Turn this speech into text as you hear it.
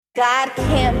God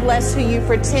can't bless who you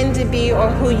pretend to be or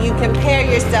who you compare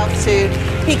yourself to.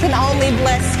 He can only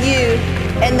bless you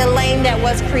in the lane that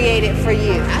was created for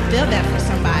you. I feel that for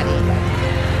somebody.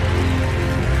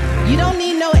 You don't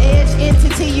need no edge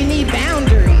entity, you need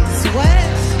boundaries. What?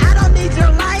 I don't need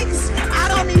your likes, I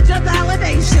don't need your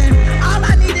validation. All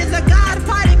I need is a God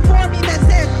fighting for me that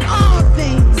says all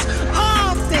things,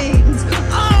 all things,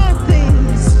 all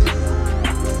things.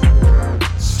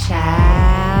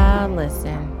 Child,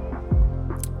 listen.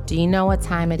 Do you know what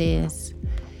time it is?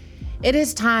 It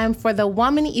is time for the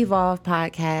Woman Evolve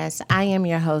podcast. I am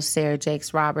your host, Sarah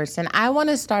Jakes Roberts, and I want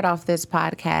to start off this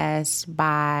podcast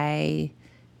by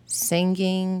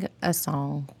singing a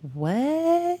song.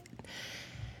 What?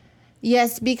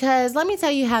 Yes, because let me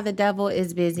tell you how the devil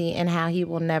is busy and how he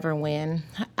will never win.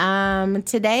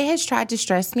 Today has tried to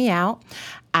stress me out.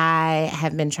 I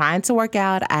have been trying to work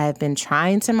out. I have been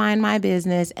trying to mind my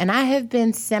business, and I have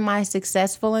been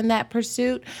semi-successful in that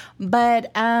pursuit.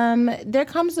 But there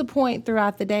comes a point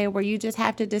throughout the day where you just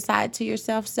have to decide to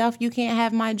yourself, you can't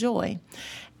have my joy.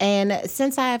 And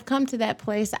since I have come to that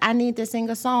place, I need to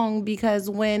sing a song, because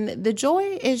when the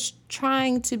joy is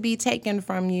trying to be taken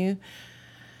from you,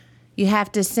 you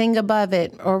have to sing above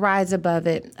it or rise above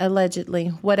it, allegedly,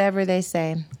 whatever they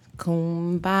say.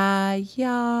 Kumbaya,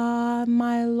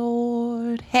 my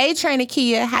Lord. Hey, Trainer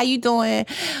Kia, how you doing?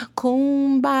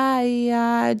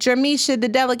 Kumbaya. Jermisha, the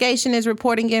delegation is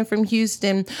reporting in from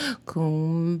Houston.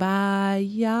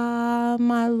 Kumbaya,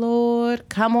 my Lord.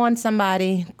 Come on,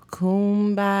 somebody.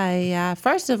 Kumbaya.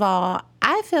 First of all,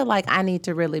 I feel like I need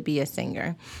to really be a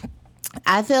singer.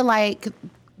 I feel like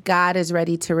God is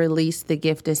ready to release the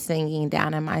gift of singing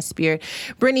down in my spirit.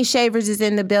 Brittany Shavers is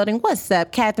in the building. What's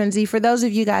up, Catherine Z? For those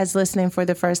of you guys listening for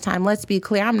the first time, let's be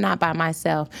clear. I'm not by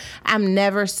myself. I'm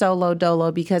never solo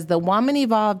dolo, because the Woman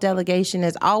Evolve delegation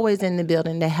is always in the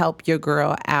building to help your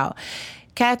girl out.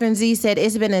 Catherine Z said,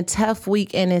 it's been a tough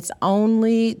week and it's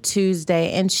only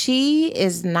Tuesday. And she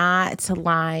is not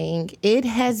lying. It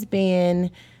has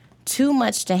been too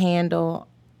much to handle.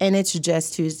 And it's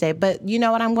just Tuesday. But you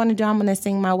know what I'm going to do? I'm going to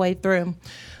sing my way through.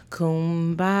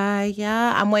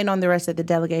 Kumbaya. I'm waiting on the rest of the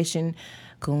delegation.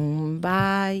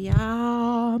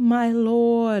 Kumbaya, my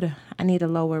Lord. I need a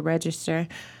lower register.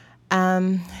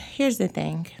 Here's the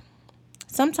thing.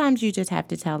 Sometimes you just have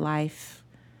to tell life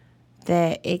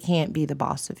that it can't be the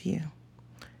boss of you,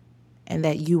 and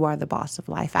that you are the boss of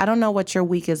life. I don't know what your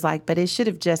week is like, but it should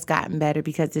have just gotten better,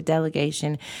 because the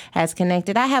delegation has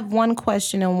connected. I have one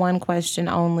question and one question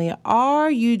only.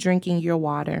 Are you drinking your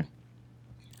water?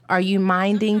 Are you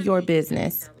minding your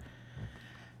business?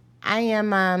 I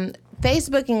am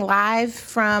Facebooking live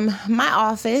from my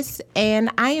office,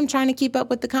 and I am trying to keep up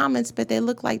with the comments, but they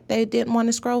look like they didn't want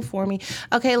to scroll for me.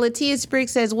 Okay, Latia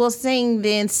Spriggs says, we'll sing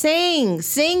then.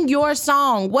 Sing your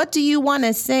song. What do you want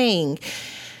to sing?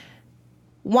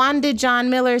 Wanda John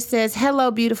Miller says,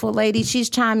 hello, beautiful lady. She's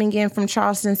chiming in from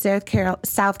Charleston,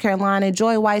 South Carolina.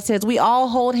 Joy White says, we all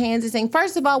hold hands and sing.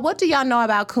 First of all, what do y'all know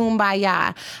about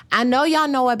Kumbaya? I know y'all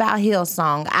know about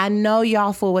Hillsong. I know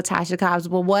y'all fool with Tasha Cobbs.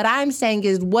 But what I'm saying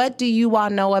is, what do you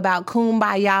all know about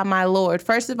Kumbaya, my Lord?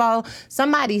 First of all,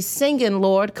 somebody's singing,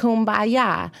 Lord,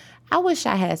 Kumbaya. I wish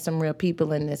I had some real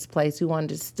people in this place who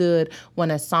understood when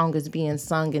a song is being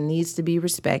sung and needs to be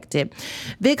respected.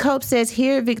 Vic Hope says,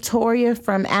 here, Victoria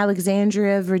from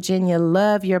Alexandria, Virginia.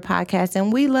 Love your podcast,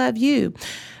 and we love you.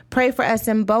 Pray for us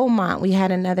in Beaumont. We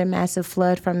had another massive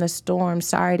flood from the storm.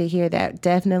 Sorry to hear that.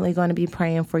 Definitely going to be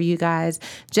praying for you guys.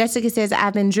 Jessica says,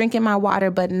 I've been drinking my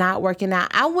water but not working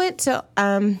out. I went to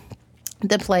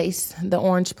the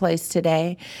orange place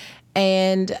today,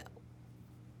 and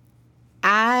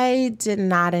I did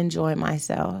not enjoy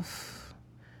myself,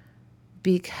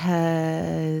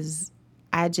 because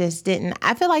I just didn't.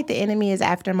 I feel like the enemy is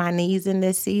after my knees in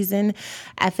this season.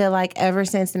 I feel like ever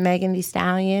since Megan Thee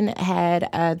Stallion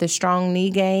had the Strong Knee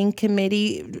Gang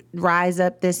Committee rise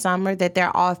up this summer, that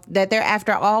they're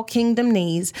after all kingdom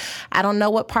knees. I don't know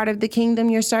what part of the kingdom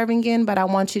you're serving in, but I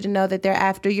want you to know that they're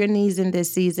after your knees in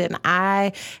this season.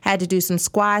 I had to do some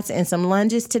squats and some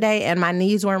lunges today, and my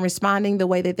knees weren't responding the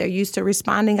way that they're used to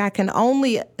responding. I can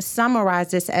only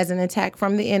summarize this as an attack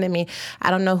from the enemy.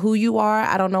 I don't know who you are.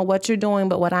 I don't know what you're doing.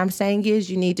 But what I'm saying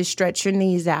is, you need to stretch your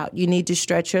knees out. You need to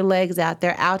stretch your legs out.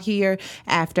 They're out here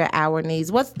after our knees.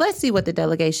 Let's see what the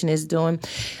delegation is doing.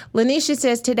 Lanisha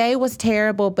says, today was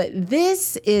terrible, but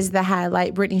this is the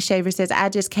highlight. Brittany Shaver says, I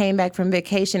just came back from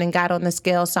vacation and got on the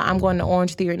scale, so I'm going to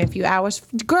Orange Theory in a few hours.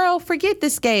 Girl, forget the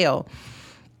scale.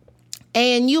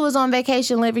 and you was on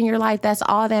vacation living your life. That's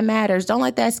all that matters. Don't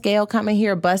let that scale come in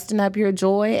here busting up your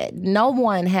joy. No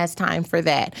one has time for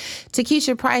that.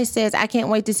 Takesha Price says, I can't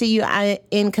wait to see you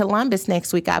in Columbus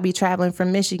next week. I'll be traveling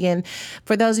from Michigan.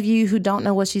 For those of you who don't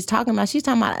know what she's talking about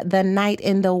the Night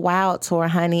in the Wild tour,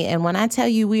 honey. And when I tell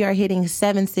you we are hitting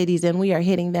 7 cities and we are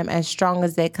hitting them as strong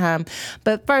as they come.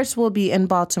 But first, we'll be in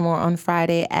Baltimore on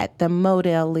Friday at the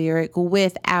Model Lyric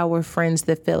with our friends,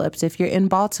 the Phillips. If you're in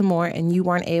Baltimore and you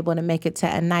weren't able to make it to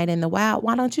A Night in the Wild,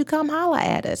 why don't you come holla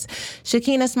at us?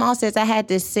 Shakina Small says, I had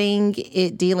to sing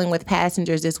it dealing with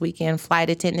passengers this weekend, flight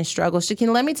attendant struggle.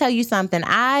 Shakina, let me tell you something.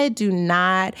 I do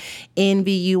not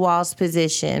envy you all's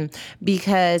position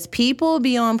because people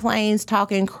be on planes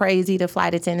talking crazy to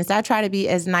flight attendants. I try to be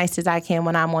as nice as I can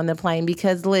when I'm on the plane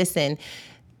because, listen,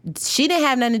 she didn't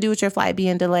have nothing to do with your flight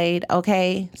being delayed,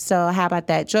 okay? So how about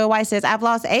that? Joy White says, I've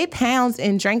lost 8 pounds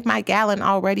and drank my gallon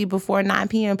already before 9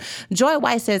 p.m. Joy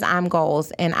White says, I'm goals,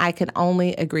 and I can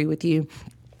only agree with you.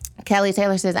 Kelly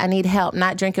Taylor says, I need help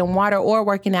not drinking water or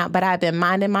working out, but I've been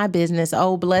minding my business.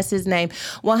 Oh, bless his name.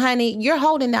 Well, honey, you're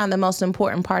holding down the most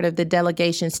important part of the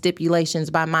delegation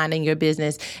stipulations by minding your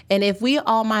business. And if we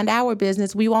all mind our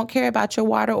business, we won't care about your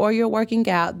water or your working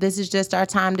out. This is just our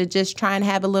time to just try and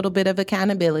have a little bit of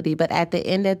accountability. But at the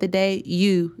end of the day,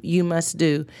 you must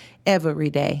do every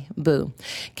day. Boo.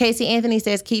 Casey Anthony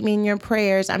says, keep me in your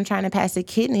prayers. I'm trying to pass a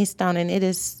kidney stone and it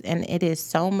is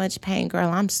so much pain. Girl,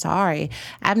 I'm sorry.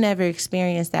 I've never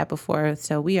experienced that before.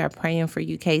 So we are praying for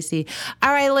you, Casey. All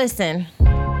right, listen.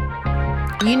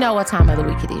 You know what time of the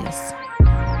week it is.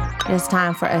 It's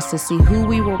time for us to see who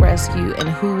we will rescue and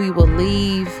who we will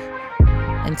leave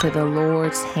into the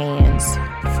Lord's hands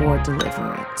for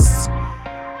deliverance.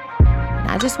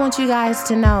 I just want you guys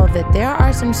to know that there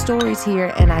are some stories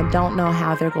here and I don't know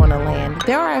how they're going to land.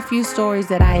 There are a few stories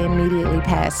that I immediately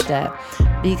passed up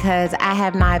because I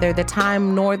have neither the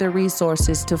time nor the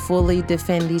resources to fully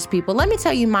defend these people. Let me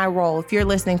tell you my role if you're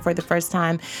listening for the first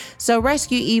time. So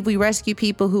Rescue Eve, we rescue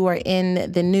people who are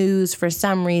in the news for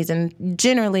some reason,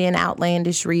 generally an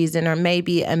outlandish reason or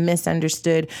maybe a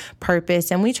misunderstood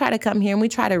purpose. And we try to come here and we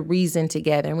try to reason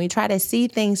together and we try to see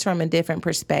things from a different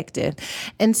perspective.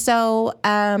 And so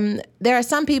there are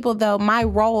some people, though, my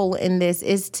role in this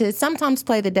is to sometimes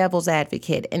play the devil's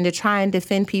advocate and to try and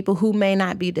defend people who may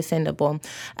not be defendable.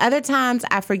 Other times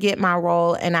I forget my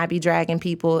role and I be dragging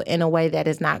people in a way that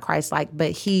is not Christ-like,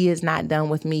 but he is not done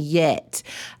with me yet.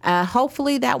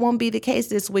 Hopefully that won't be the case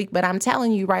this week, but I'm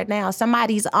telling you right now,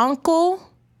 somebody's uncle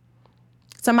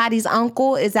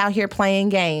is out here playing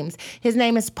games. His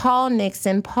name is Paul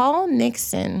Nixon. Paul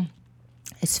Nixon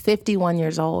is 51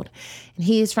 years old, and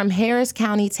he is from Harris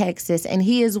County, Texas, and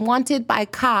he is wanted by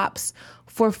cops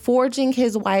for forging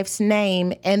his wife's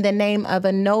name and the name of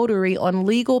a notary on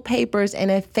legal papers in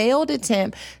a failed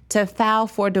attempt to file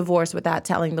for divorce without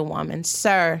telling the woman.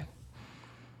 Sir,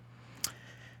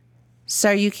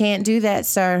 you can't do that,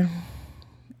 sir.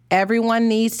 Everyone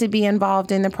needs to be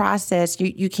involved in the process.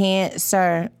 You can't,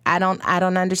 sir. I don't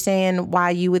understand why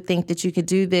you would think that you could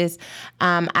do this.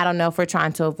 I don't know if we're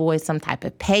trying to avoid some type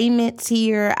of payments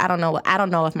here. I don't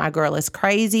know if my girl is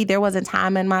crazy. There was a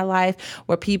time in my life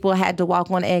where people had to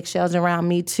walk on eggshells around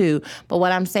me too. But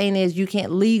what I'm saying is you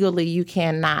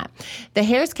cannot. The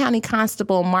Harris County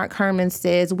Constable, Mark Herman,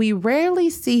 says, we rarely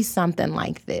see something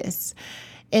like this.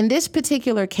 In this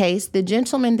particular case, the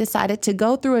gentleman decided to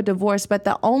go through a divorce, but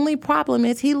the only problem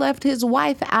is he left his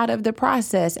wife out of the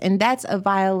process, and that's a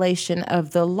violation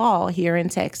of the law here in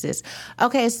Texas.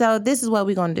 Okay, so this is what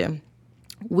we're going to do.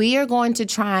 We are going to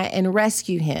try and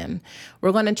rescue him.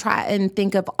 We're going to try and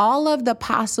think of all of the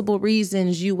possible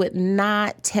reasons you would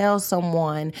not tell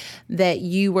someone that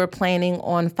you were planning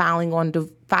on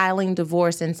filing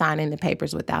divorce and signing the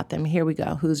papers without them. Here we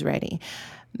go. Who's ready?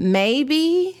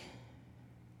 Maybe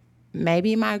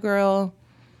my girl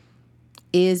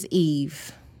is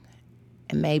Eve,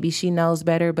 and maybe she knows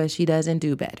better, but she doesn't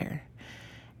do better.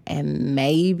 And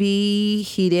maybe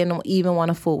he didn't even want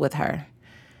to fool with her.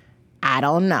 I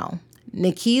don't know.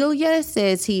 Nikelia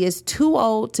says he is too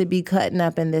old to be cutting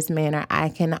up in this manner. I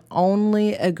can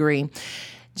only agree.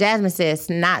 Jasmine says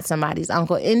not somebody's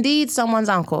uncle. Indeed, someone's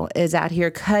uncle is out here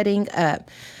cutting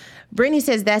up. Brittany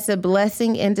says, that's a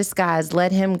blessing in disguise.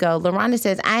 Let him go. LaRonda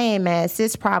says, I ain't mad.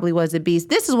 Sis probably was a beast.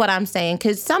 This is what I'm saying,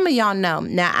 because some of y'all know.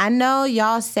 Now, I know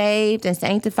y'all saved and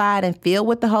sanctified and filled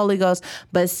with the Holy Ghost,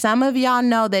 but some of y'all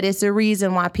know that it's a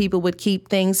reason why people would keep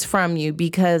things from you,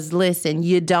 because, listen,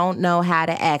 you don't know how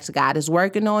to act. God is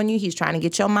working on you. He's trying to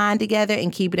get your mind together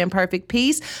and keep it in perfect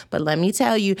peace. But let me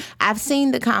tell you, I've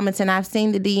seen the comments and I've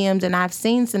seen the DMs and I've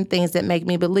seen some things that make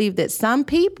me believe that some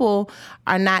people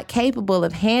are not capable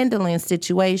of handling handling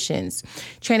situations.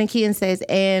 Trina Keaton says,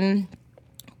 and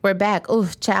we're back. Oh,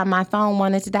 child, my phone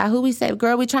wanted to die. Who we save?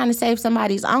 Girl, we trying to save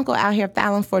somebody's uncle out here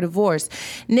filing for divorce.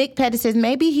 Nick Petty says,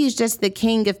 maybe he's just the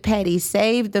king of petty.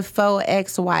 Save the faux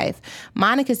ex-wife.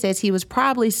 Monica says he was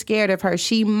probably scared of her.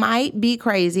 She might be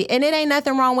crazy. And it ain't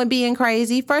nothing wrong with being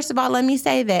crazy. First of all, let me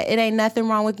say that. It ain't nothing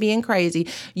wrong with being crazy.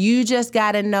 You just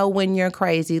got to know when you're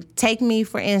crazy. Take me,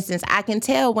 for instance. I can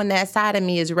tell when that side of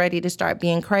me is ready to start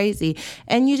being crazy.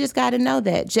 And you just got to know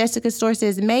that. Jessica Storr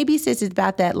says, maybe sis is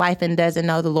about that life and doesn't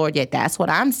know the Lord yet. That's what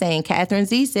I'm saying. Catherine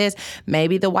Z says,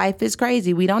 maybe the wife is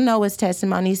crazy. We don't know his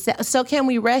testimony. So can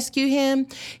we rescue him?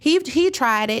 He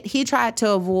tried it. He tried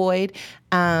to avoid,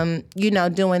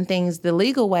 doing things the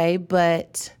legal way,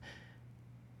 but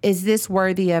is this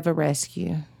worthy of a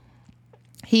rescue?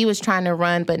 He was trying to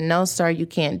run, but no, sir, you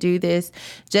can't do this.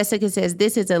 Jessica says,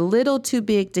 this is a little too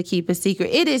big to keep a secret.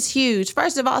 It is huge.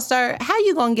 First of all, sir, how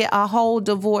you going to get a whole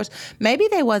divorce? Maybe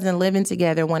they wasn't living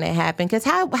together when it happened. Because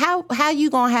how you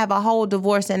going to have a whole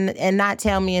divorce and not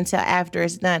tell me until after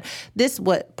it's done? This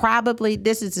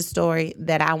is the story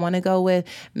that I want to go with.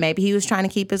 Maybe he was trying to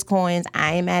keep his coins.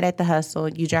 I ain't mad at the hustle.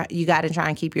 You got to try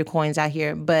and keep your coins out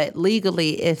here. But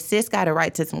legally, if sis got a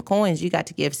right to some coins, you got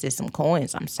to give sis some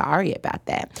coins. I'm sorry about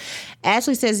that.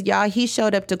 Ashley says, y'all, he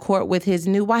showed up to court with his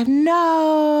new wife.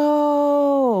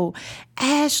 No.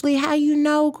 Ashley, how you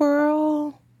know,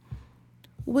 girl?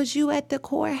 Was you at the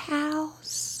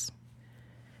courthouse?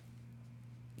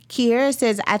 Kiera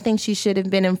says, I think she should have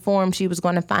been informed she was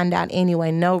going to find out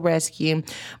anyway. No rescue.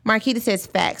 Marquita says,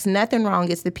 facts. Nothing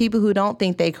wrong. It's the people who don't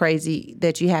think they crazy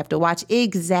that you have to watch.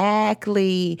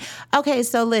 Exactly. Okay,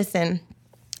 so listen.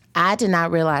 I did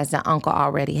not realize that uncle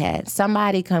already had.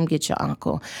 Somebody come get your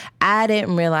uncle. I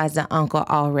didn't realize that uncle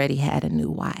already had a new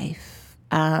wife.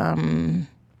 We're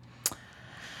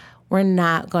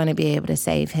not going to be able to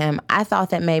save him. I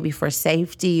thought that maybe for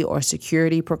safety or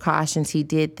security precautions he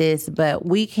did this, but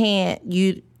we can't.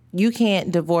 You can't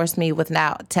divorce me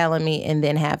without telling me and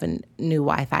then have a new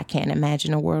wife. I can't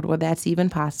imagine a world where that's even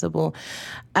possible.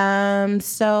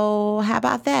 So how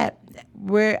about that?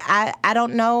 I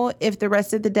don't know if the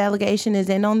rest of the delegation is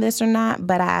in on this or not,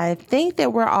 but I think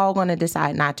that we're all going to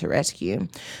decide not to rescue.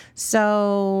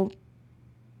 So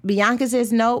Bianca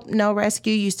says, nope, no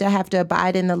rescue. You still have to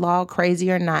abide in the law,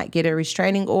 crazy or not. Get a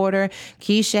restraining order.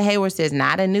 Keisha Hayward says,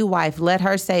 not a new wife. Let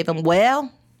her save him.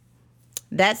 Well,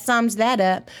 that sums that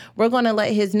up. We're going to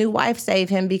let his new wife save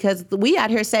him because we out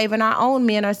here saving our own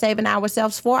men or saving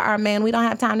ourselves for our man. We don't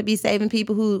have time to be saving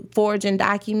people who forging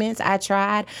documents. I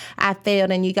tried, I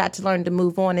failed, and you got to learn to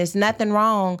move on. There's nothing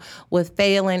wrong with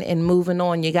failing and moving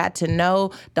on. You got to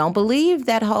know, don't believe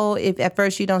that whole, if at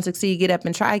first you don't succeed, get up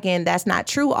and try again. That's not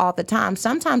true all the time.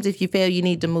 Sometimes if you fail, you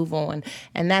need to move on.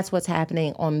 And that's what's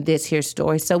happening on this here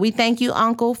story. So we thank you,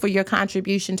 Uncle, for your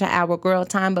contribution to our girl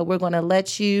time, but we're going to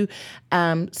let you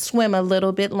swim a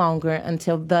little bit longer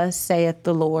until thus saith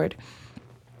the Lord.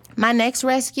 My next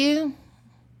rescue,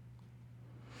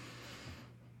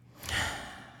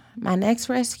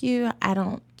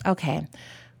 okay.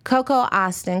 Coco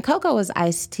Austin. Coco is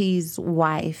Ice-T's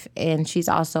wife, and she's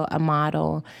also a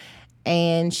model.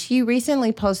 And she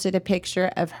recently posted a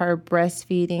picture of her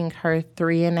breastfeeding her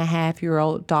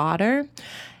 3.5-year-old daughter.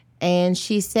 And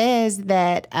she says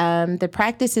that the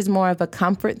practice is more of a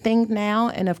comfort thing now.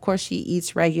 And of course, she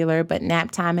eats regular, but nap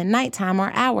time and nighttime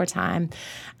are our time.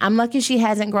 I'm lucky she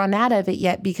hasn't grown out of it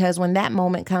yet because when that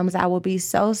moment comes, I will be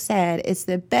so sad. It's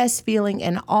the best feeling,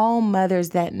 and all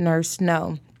mothers that nurse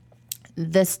know.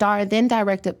 The star then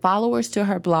directed followers to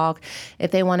her blog if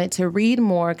they wanted to read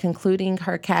more, concluding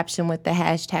her caption with the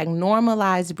hashtag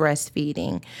normalize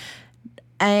breastfeeding.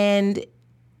 And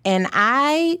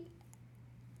I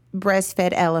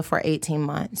breastfed Ella for 18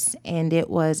 months, and it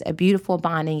was a beautiful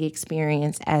bonding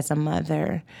experience as a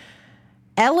mother.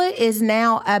 Ella is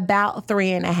now about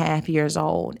 3.5 years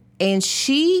old, and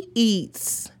she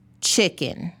eats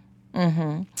chicken.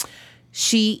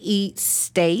 She eats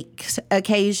steaks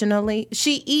occasionally.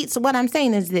 What I'm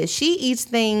saying is this, she eats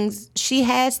things, she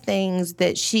has things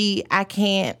that I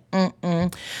can't,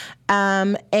 and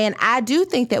I do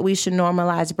think that we should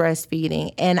normalize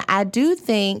breastfeeding, and I do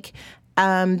think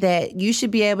that you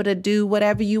should be able to do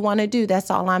whatever you want to do.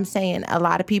 That's all I'm saying. A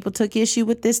lot of people took issue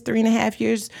with this 3.5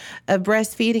 years of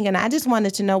breastfeeding, and I just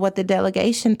wanted to know what the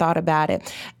delegation thought about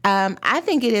it. I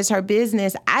think it is her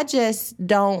business. I just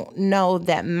don't know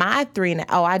that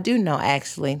I do know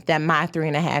actually that my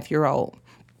 3.5-year-old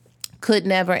could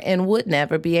never and would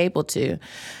never be able to.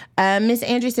 Miss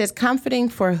Andrew says, comforting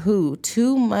for who?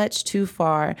 Too much, too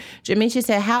far. Jamisha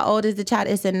said, how old is the child?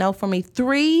 It's a no for me.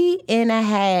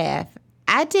 3.5.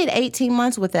 I did 18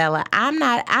 months with Ella. I'm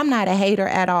not a hater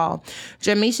at all.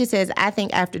 Jamisha says, I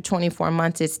think after 24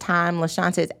 months it's time.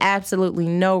 LaShawn says, absolutely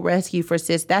no rescue for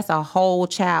sis. That's a whole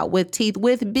child with teeth,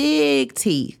 with big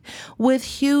teeth, with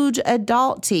huge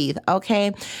adult teeth.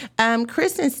 Okay.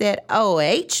 Kristen said,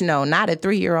 no, not a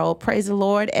 3-year-old. Praise the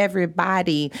Lord,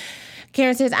 everybody.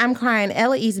 Karen says, I'm crying.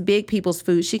 Ella eats big people's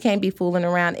food. She can't be fooling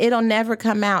around. It'll never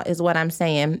come out is what I'm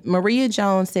saying. Maria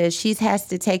Jones says she has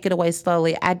to take it away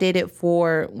slowly. I did it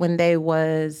for when they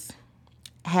was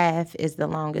half is the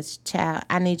longest child.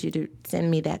 I need you to send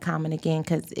me that comment again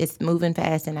because it's moving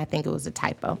fast and I think it was a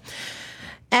typo.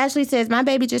 Ashley says, my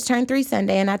baby just turned 3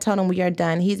 Sunday, and I told him we are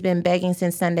done. He's been begging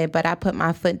since Sunday, but I put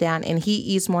my foot down, and he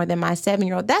eats more than my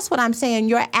 7-year-old. That's what I'm saying.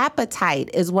 Your appetite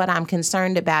is what I'm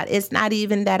concerned about. It's not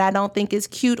even that I don't think it's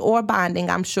cute or bonding.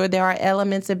 I'm sure there are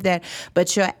elements of that,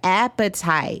 but your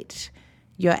appetite,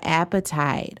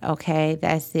 okay?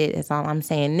 That's it. That's all I'm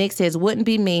saying. Nick says, wouldn't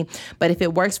be me, but if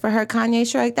it works for her, Kanye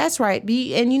Shrek, that's right.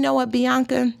 And you know what,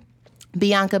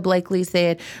 Bianca Blakely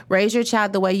said, raise your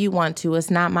child the way you want to.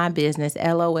 It's not my business.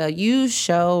 LOL. You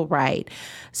show right.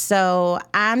 So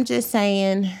I'm just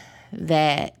saying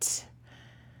that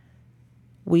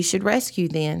we should rescue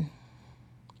then.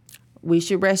 We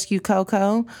should rescue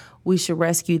Coco. We should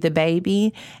rescue the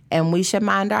baby. And we should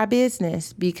mind our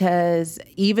business because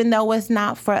even though it's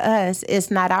not for us, it's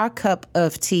not our cup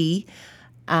of tea.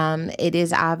 It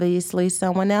is obviously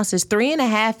someone else's.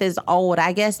 3.5 is old.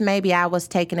 I guess maybe I was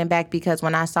taken aback because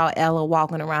when I saw Ella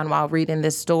walking around while reading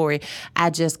this story, I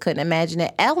just couldn't imagine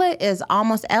it.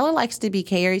 Ella likes to be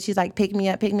carried. She's like, pick me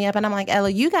up. And I'm like, Ella,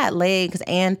 you got legs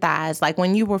and thighs. Like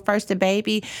when you were first a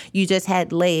baby, you just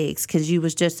had legs because you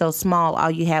was just so small. All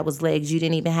you had was legs. You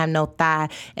didn't even have no thigh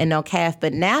and no calf.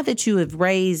 But now that you have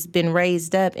been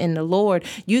raised up in the Lord,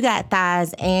 you got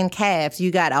thighs and calves.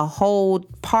 You got a whole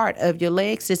part of your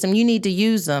leg system. You need to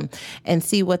use them and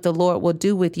see what the Lord will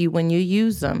do with you when you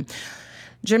use them.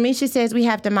 Jermisha says we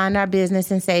have to mind our business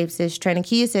and save sis.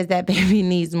 Trinikia says that baby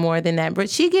needs more than that.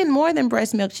 But she getting more than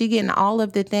breast milk. She getting all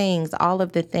of the things.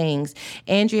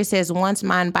 Andrea says once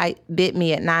mine bit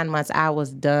me at 9 months, I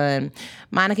was done.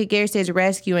 Monica Gary says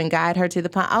rescue and guide her to the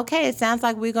pond. Okay, it sounds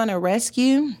like we're going to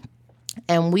rescue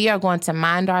and we are going to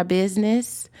mind our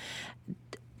business.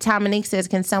 Dominique says,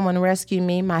 can someone rescue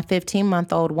me? My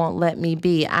 15-month-old won't let me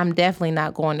be. I'm definitely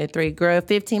not going to 3. Girl,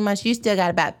 15 months, you still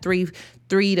got about 3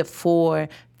 to 4,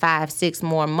 5, 6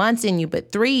 more months in you.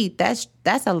 But 3, that's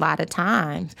a lot of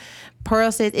time.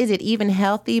 Pearl says, is it even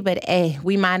healthy? But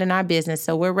we minding our business,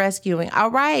 so we're rescuing. All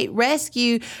right,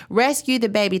 rescue the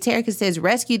baby. Terica says,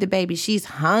 rescue the baby. She's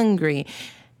hungry.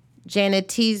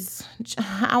 Janet's,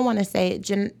 I want to say it.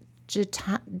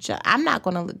 I'm not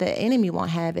going to, the enemy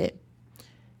won't have it.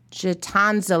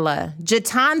 Jatanzala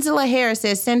Harris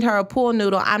says, send her a pool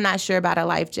noodle. I'm not sure about a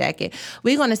life jacket.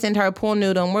 We're going to send her a pool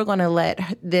noodle, and we're going to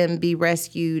let them be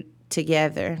rescued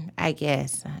together, I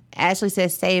guess. Ashley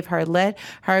says, save her. Let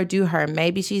her do her.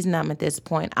 Maybe she's numb at this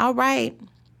point. All right.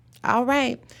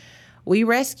 We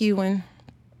rescuing.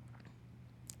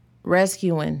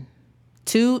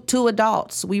 Two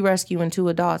adults. We rescuing 2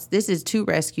 adults. This is 2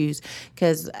 rescues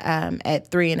because at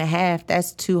 3.5,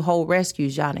 that's 2 whole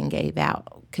rescues y'all done gave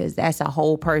out because that's a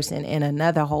whole person and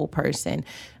another whole person.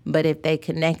 But if they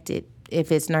connected,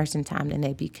 if it's nursing time, then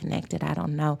they be connected. I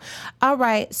don't know. All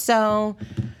right, so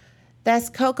that's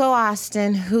Coco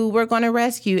Austin, who we're going to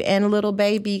rescue, and little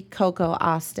baby Coco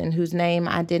Austin, whose name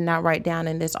I did not write down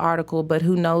in this article, but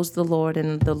who knows the Lord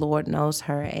and the Lord knows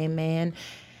her. Amen.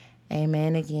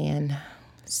 Amen again.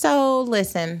 So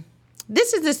listen,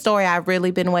 this is the story I've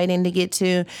really been waiting to get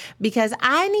to because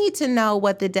I need to know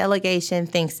what the delegation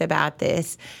thinks about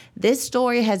this. This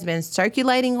story has been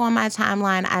circulating on my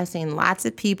timeline. I've seen lots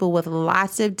of people with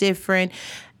lots of different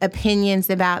opinions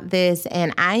about this,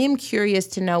 and I am curious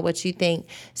to know what you think.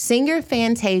 Singer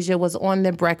Fantasia was on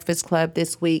The Breakfast Club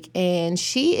this week, and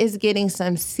she is getting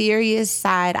some serious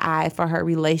side eye for her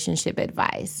relationship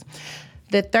advice.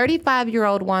 The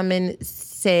 35-year-old woman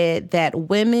said that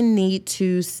women need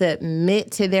to submit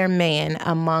to their man,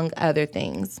 among other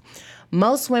things.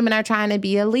 Most women are trying to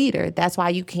be a leader. That's why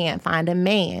you can't find a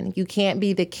man. You can't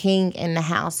be the king in the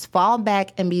house. Fall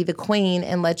back and be the queen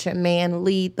and let your man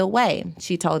lead the way,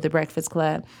 she told The Breakfast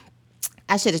Club.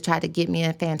 I should have tried to get me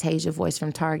a Fantasia voice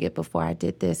from Target before I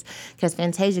did this because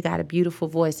Fantasia got a beautiful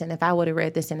voice. And if I would have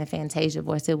read this in a Fantasia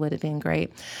voice, it would have been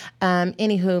great.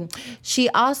 Anywho, she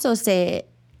also said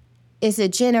it's a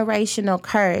generational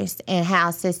curse, and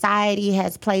how society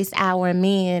has placed our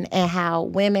men, and how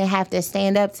women have to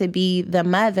stand up to be the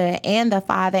mother and the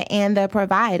father and the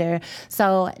provider.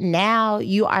 So now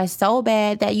you are so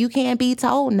bad that you can't be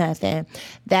told nothing.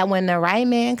 That when the right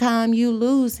man come, you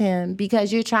lose him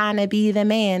because you're trying to be the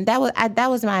man. That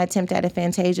was my attempt at a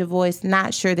Fantasia voice.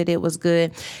 Not sure that it was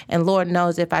good, and Lord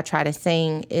knows if I try to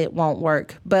sing, it won't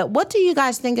work. But what do you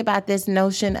guys think about this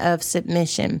notion of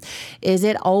submission? Is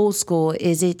it old school?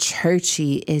 Is it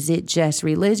churchy? Is it just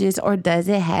religious, or does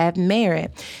it have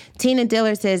merit? Tina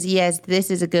Diller says, yes,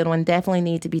 this is a good one. Definitely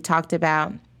need to be talked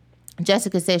about.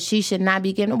 Jessica says she should not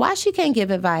be given. Why she can't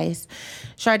give advice?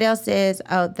 Chardell says,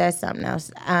 oh, that's something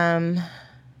else.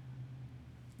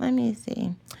 Let me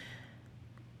see.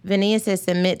 Vania says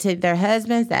submit to their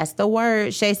husbands. That's the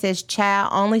word. Shay says child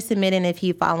only submitting if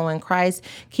he following Christ.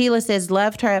 Keela says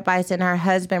loved her advice and her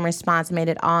husband response made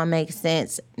it all make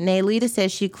sense. Naylita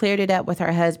says she cleared it up with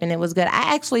her husband. It was good.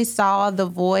 I actually saw The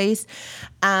Voice.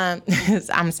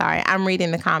 I'm sorry. I'm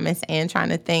reading the comments and trying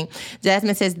to think.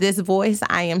 Jasmine says this voice,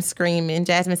 I am screaming.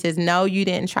 Jasmine says no, you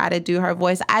didn't try to do her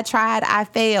voice. I tried. I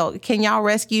failed. Can y'all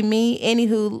rescue me?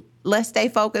 Anywho, let's stay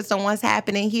focused on what's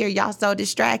happening here. Y'all so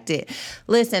distracted.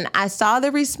 Listen, I saw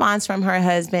the response from her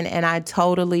husband, and I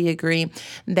totally agree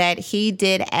that he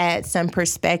did add some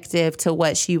perspective to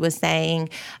what she was saying.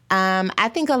 I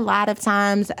think a lot of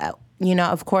times,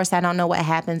 of course, I don't know what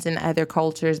happens in other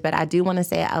cultures, but I do want to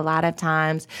say a lot of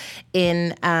times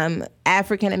in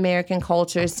African American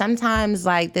cultures, sometimes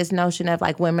like this notion of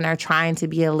like women are trying to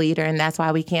be a leader, and that's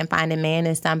why we can't find a man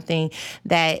is something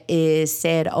that is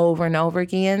said over and over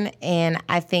again. And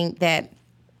I think that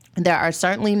there are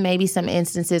certainly maybe some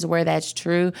instances where that's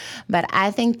true, but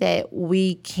I think that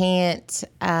we can't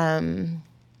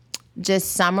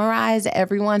just summarize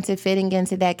everyone to fitting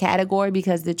into that category,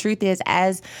 because the truth is,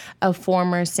 as a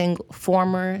former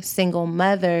single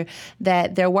mother,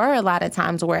 that there were a lot of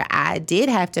times where I did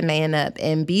have to man up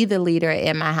and be the leader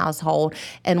in my household.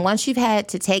 And once you've had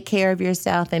to take care of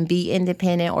yourself and be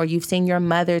independent, or you've seen your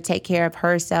mother take care of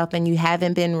herself and you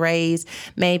haven't been raised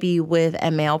maybe with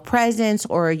a male presence,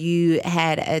 or you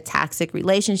had a toxic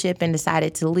relationship and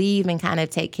decided to leave and kind of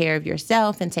take care of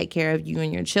yourself and take care of you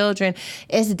and your children,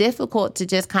 it's difficult to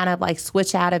just kind of like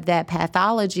switch out of that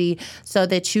pathology so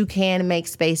that you can make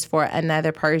space for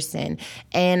another person.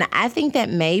 And I think that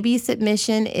maybe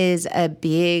submission is a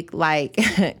big like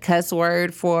cuss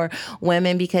word for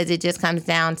women, because it just comes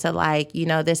down to like,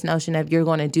 this notion of you're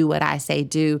going to do what I say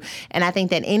do. And I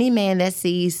think that any man that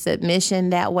sees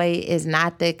submission that way is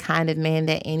not the kind of man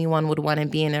that anyone would want to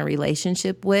be in a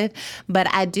relationship with.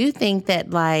 But I do think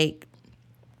that like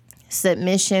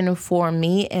submission for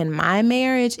me in my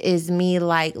marriage is me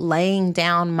like laying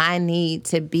down my need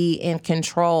to be in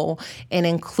control and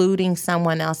including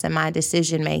someone else in my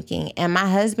decision making. And my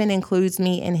husband includes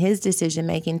me in his decision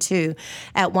making too.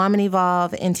 At Woman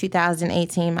Evolve in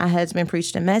 2018, my husband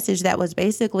preached a message that was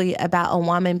basically about a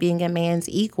woman being a man's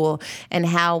equal, and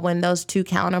how when those two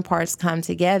counterparts come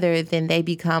together, then they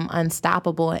become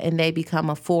unstoppable and they become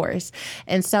a force.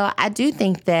 And so I do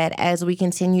think that as we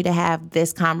continue to have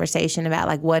this conversation about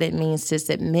like what it means to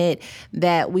submit,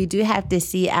 that we do have to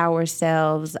see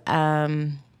ourselves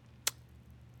in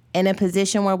a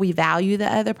position where we value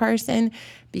the other person,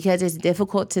 because it's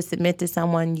difficult to submit to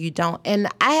someone you don't. And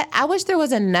I wish there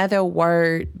was another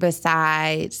word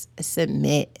besides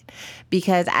submit,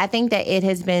 because I think that it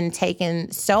has been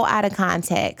taken so out of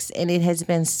context and it has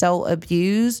been so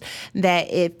abused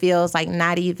that it feels like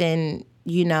not even,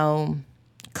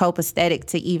 copacetic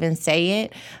to even say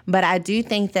it. But I do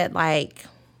think that like,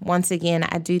 once again,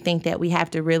 I do think that we have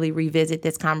to really revisit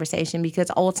this conversation, because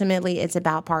ultimately it's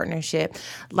about partnership.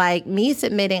 Like me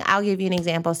submitting, I'll give you an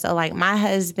example. So like my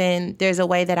husband, there's a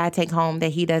way that I take home that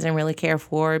he doesn't really care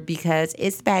for, because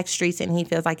it's back streets and he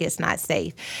feels like it's not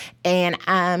safe. And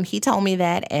he told me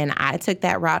that, and I took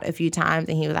that route a few times,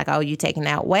 and he was like, oh, you taking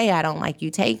that way? I don't like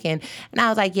you taking. And I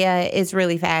was like, yeah, it's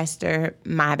really faster.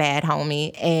 My bad,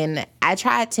 homie. And I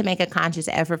tried to make a conscious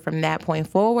effort from that point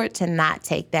forward to not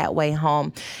take that way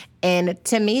home. And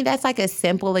to me, that's like a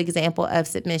simple example of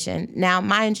submission. Now,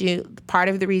 mind you, part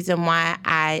of the reason why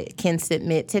I can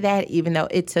submit to that, even though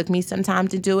it took me some time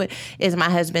to do it, is my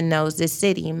husband knows this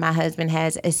city. My husband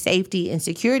has a safety and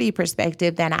security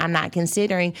perspective that I'm not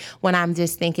considering when I'm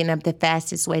just thinking of the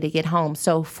fastest way to get home.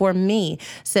 So for me,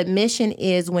 submission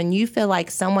is when you feel like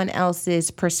someone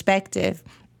else's perspective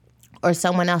or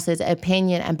someone else's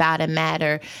opinion about a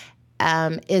matter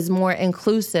is more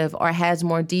inclusive or has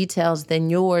more details than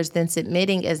yours, then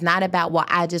submitting is not about, well,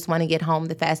 I just want to get home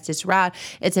the fastest route.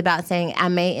 It's about saying I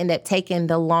may end up taking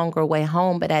the longer way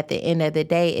home, but at the end of the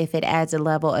day, if it adds a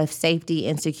level of safety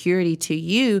and security to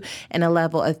you and a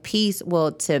level of peace,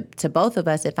 well, to both of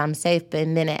us, if I'm safe,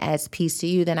 and then it adds peace to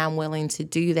you, then I'm willing to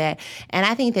do that. And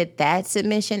I think that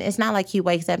submission, it's not like he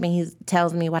wakes up and he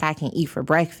tells me what I can eat for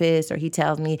breakfast or he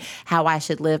tells me how I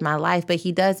should live my life, but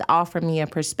he does offer me a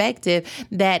perspective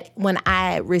that when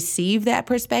I receive that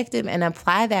perspective and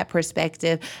apply that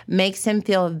perspective, makes him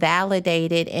feel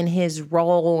validated in his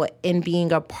role in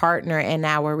being a partner in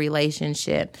our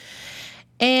relationship.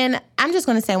 And I'm just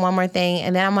going to say one more thing,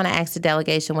 and then I'm going to ask the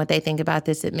delegation what they think about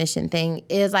this submission thing.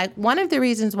 Is like one of the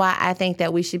reasons why I think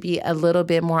that we should be a little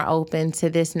bit more open to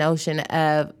this notion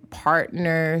of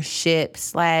partnership /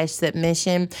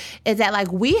 submission is that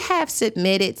like we have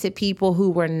submitted to people who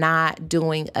were not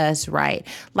doing us right.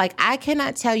 Like I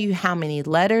cannot tell you how many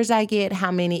letters I get, how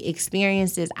many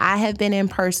experiences I have been in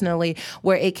personally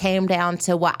where it came down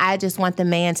to, well, I just want the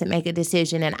man to make a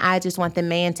decision and I just want the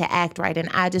man to act right and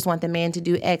I just want the man to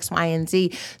do X, Y, and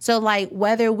Z. So like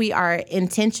whether we are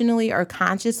intentionally or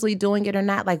consciously doing it or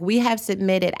not, like we have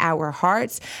submitted our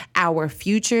hearts, our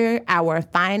future, our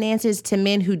finances to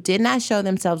men who did not show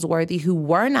themselves worthy, who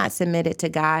were not submitted to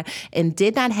God and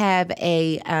did not have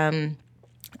a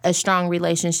strong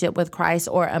relationship with Christ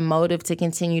or a motive to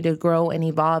continue to grow and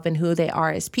evolve in who they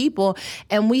are as people.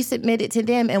 And we submitted to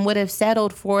them and would have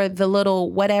settled for the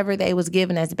little whatever they was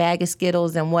giving us, bag of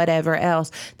Skittles and whatever else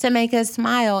to make us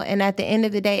smile. And at the end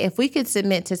of the day, if we could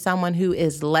submit to someone who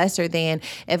is lesser than,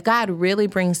 if God really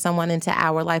brings someone into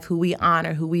our life who we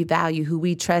honor, who we value, who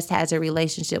we trust has a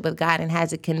relationship with God and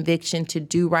has a conviction to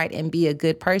do right and be a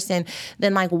good person,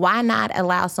 then like, why not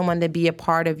allow someone to be a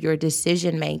part of your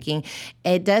decision making?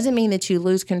 It doesn't mean that you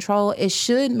lose control. It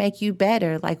should make you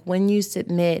better. Like when you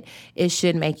submit, it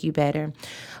should make you better.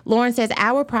 Lauren says,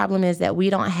 our problem is that we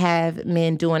don't have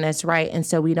men doing us right, and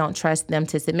so we don't trust them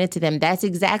to submit to them. That's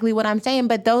exactly what I'm saying.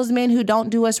 But those men who don't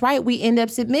do us right, we end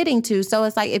up submitting to. So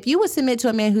it's like, if you would submit to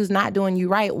a man who's not doing you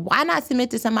right, why not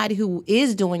submit to somebody who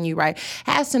is doing you right?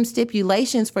 Have some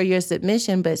stipulations for your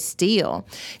submission, but still.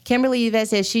 Kimberly Yvette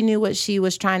says she knew what she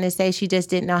was trying to say. She just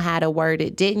didn't know how to word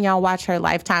it. Didn't y'all watch her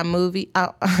Lifetime movie?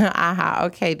 Oh,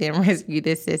 okay, then rescue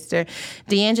this sister.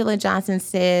 D'Angela Johnson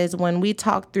says, when we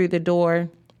walk through the door,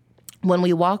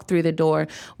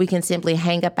 we can simply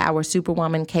hang up our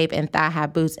Superwoman cape and thigh-high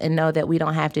boots and know that we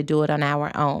don't have to do it on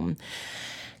our own.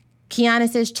 Kiana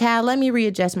says, child, let me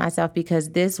readjust myself because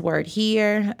this word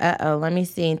here, let me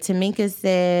see. Tamika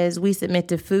says, we submit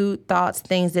to food, thoughts,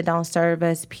 things that don't serve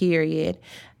us, period.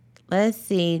 Let's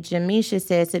see. Jamisha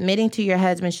says, submitting to your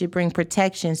husband should bring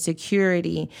protection,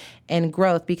 security, and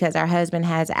growth because our husband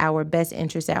has our best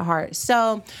interests at heart.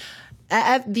 So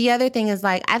the other thing is,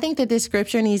 like, I think that this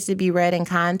scripture needs to be read in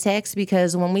context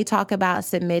because when we talk about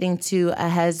submitting to a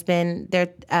husband,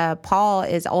 Paul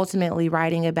is ultimately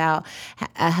writing about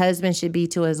a husband should be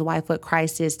to his wife what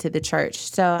Christ is to the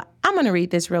church. So I'm going to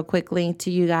read this real quickly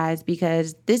to you guys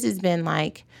because this has been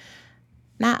like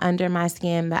not under my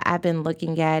skin, but I've been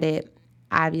looking at it,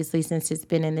 obviously, since it's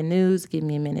been in the news. Give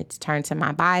me a minute to turn to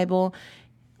my Bible,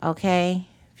 okay?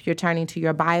 If you're turning to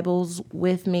your Bibles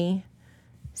with me,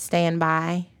 stand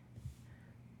by.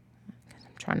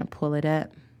 I'm trying to pull it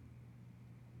up.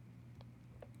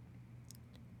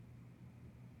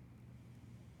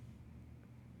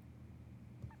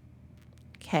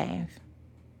 Okay.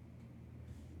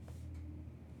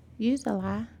 Use a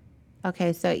lie.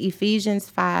 Okay, so Ephesians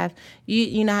 5,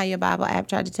 you know how your Bible app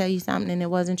tried to tell you something and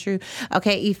it wasn't true?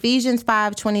 Okay, Ephesians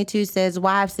 5:22 says,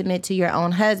 wives, submit to your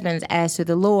own husbands as to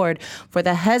the Lord, for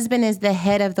the husband is the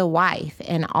head of the wife,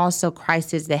 and also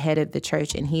Christ is the head of the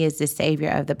church, and he is the savior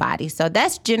of the body. So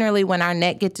that's generally when our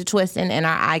neck gets to twisting and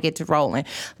our eye gets to rolling.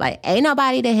 Like, ain't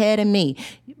nobody the head of me,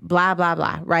 blah, blah,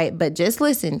 blah, right? But just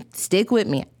listen, stick with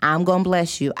me. I'm going to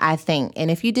bless you, I think.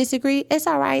 And if you disagree, it's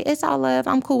all right. It's all love.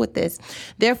 I'm cool with this.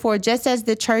 Therefore, just as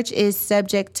the church is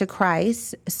subject to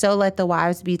Christ, so let the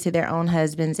wives be to their own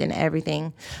husbands in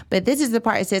everything. But this is the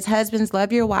part, it says, husbands,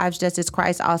 love your wives just as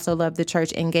Christ also loved the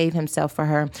church and gave himself for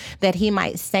her, that he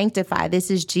might sanctify,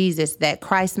 this is Jesus, that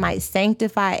Christ might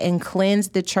sanctify and cleanse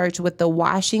the church with the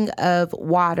washing of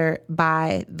water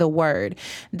by the word,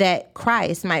 that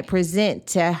Christ might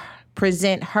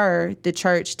present her, the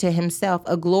church, to himself,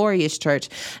 a glorious church,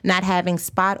 not having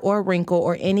spot or wrinkle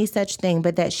or any such thing,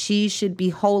 but that she should be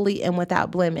holy and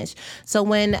without blemish. So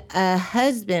when a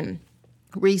husband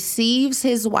receives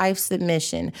his wife's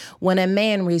submission, when a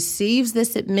man receives the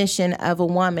submission of a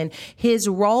woman, his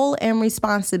role and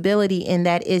responsibility in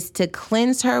that is to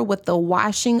cleanse her with the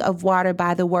washing of water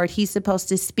by the word. He's supposed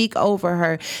to speak over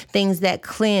her things that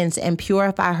cleanse and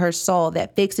purify her soul,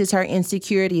 that fixes her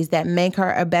insecurities, that make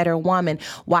her a better woman.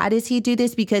 Why does he do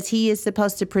this? Because he is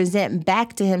supposed to present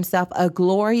back to himself a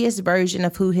glorious version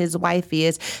of who his wife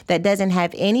is, that doesn't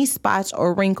have any spots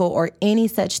or wrinkle or any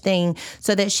such thing,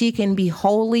 so that she can be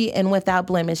holy and without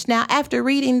blemish. Now, after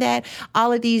reading that,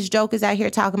 all of these jokers out here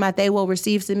talking about they will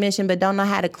receive submission but don't know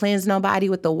how to cleanse nobody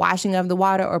with the washing of the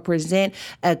water or present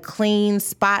a clean,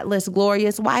 spotless,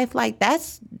 glorious wife, like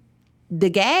that's the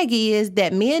gag is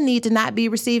that men need to not be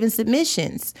receiving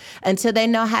submissions until they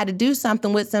know how to do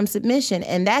something with some submission.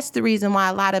 And that's the reason why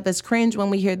a lot of us cringe when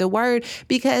we hear the word,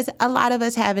 because a lot of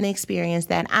us haven't experienced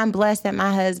that. I'm blessed that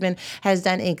my husband has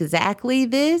done exactly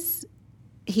this.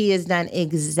 He has done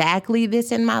exactly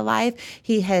this in my life.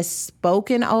 He has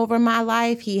spoken over my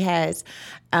life. He has,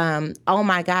 oh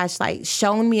my gosh, like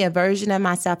shown me a version of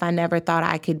myself I never thought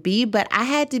I could be. But I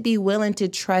had to be willing to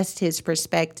trust his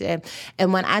perspective.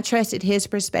 And when I trusted his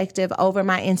perspective over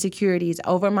my insecurities,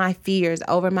 over my fears,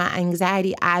 over my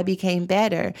anxiety, I became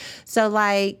better. So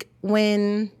like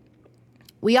when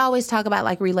we always talk about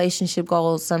like relationship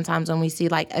goals. Sometimes when we see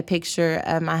like a picture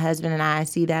of my husband and I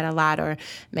see that a lot, or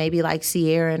maybe like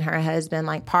Sierra and her husband,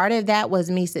 like part of that was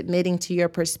me submitting to your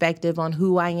perspective on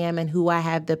who I am and who I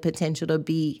have the potential to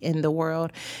be in the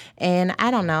world. And I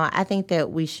don't know, I think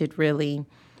that we should really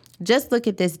just look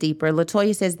at this deeper.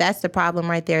 Latoya says that's the problem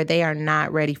right there. They are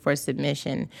not ready for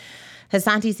submission.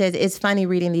 Hasanti says, it's funny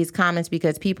reading these comments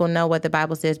because people know what the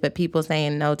Bible says, but people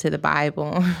saying no to the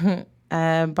Bible.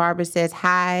 Barbara says,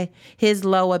 hi, his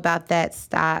low about that,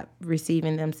 stop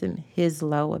receiving them. His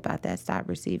low about that, stop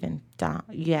receiving. Don't.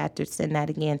 You have to send that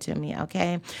again to me,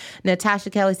 okay? Natasha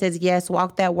Kelly says, yes,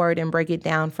 walk that word and break it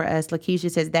down for us.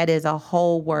 Lakeisha says, that is a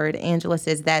whole word. Angela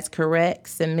says, that's correct.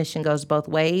 Submission goes both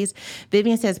ways.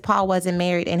 Vivian says, Paul wasn't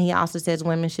married, and he also says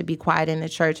women should be quiet in the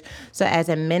church. So as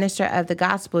a minister of the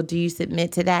gospel, do you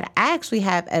submit to that? I actually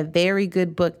have a very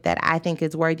good book that I think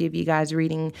is worthy of you guys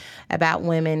reading about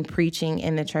women preaching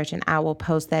in the church, and I will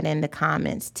post that in the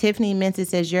comments. Tiffany Mensa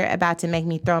says, you're about to make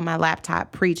me throw my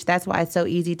laptop. Preach. That's why it's so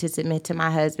easy to submit to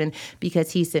my husband,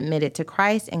 because he submitted to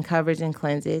Christ and covers and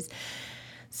cleanses.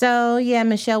 So yeah,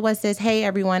 Michelle West says, hey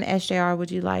everyone, SJR, would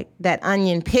you like that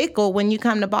onion pickle when you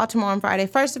come to Baltimore on Friday?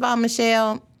 First of all,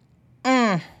 Michelle,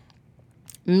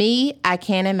 me, I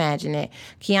can't imagine it.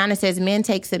 Kiana says, men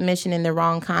take submission in the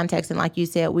wrong context, and like you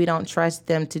said, we don't trust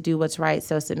them to do what's right,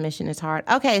 so submission is hard.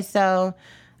 Okay, so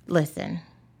listen.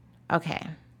 Okay.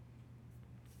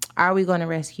 Are we going to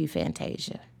rescue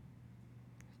Fantasia?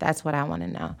 That's what I want to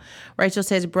know. Rachel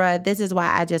says, bruh, this is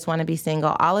why I just want to be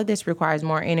single. All of this requires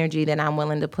more energy than I'm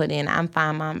willing to put in. I'm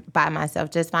fine by myself,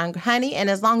 just fine. Honey, and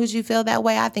as long as you feel that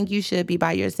way, I think you should be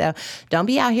by yourself. Don't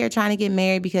be out here trying to get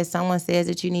married because someone says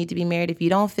that you need to be married. If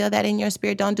you don't feel that in your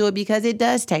spirit, don't do it, because it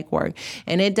does take work,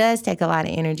 and it does take a lot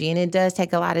of energy, and it does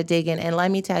take a lot of digging. And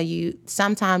let me tell you,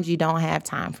 sometimes you don't have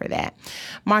time for that.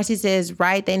 Marcy says,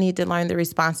 right, they need to learn the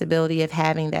responsibility of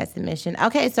having that submission.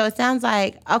 Okay, so it sounds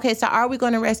like, okay, so are we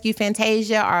going to rescue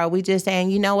Fantasia, or are we just saying,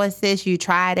 you know what, sis, you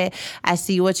tried it, I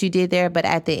see what you did there, but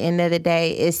at the end of the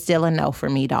day, it's still a no for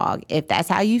me, dog. If that's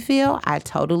how you feel, I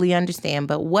totally understand.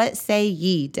 But what say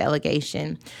ye,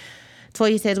 delegation?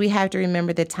 Toya says, we have to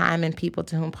remember the time and people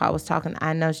to whom Paul was talking.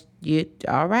 I know you.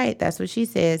 All right, that's what she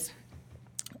says.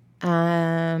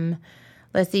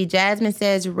 Let's see. Jasmine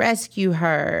says, rescue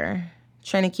her.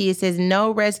 Trinikia says,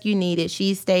 no rescue needed.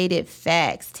 She stated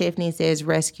facts. Tiffany says,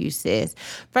 rescue sis.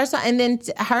 First of all, and then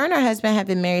her and her husband have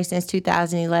been married since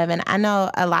 2011. I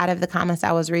know a lot of the comments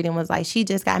I was reading was like, she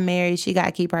just got married. She got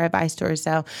to keep her advice to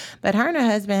herself. But her and her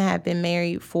husband have been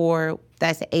married for,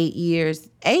 that's 8 years.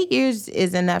 8 years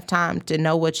is enough time to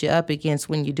know what you're up against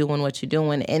when you're doing what you're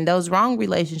doing. And those wrong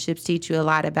relationships teach you a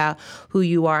lot about who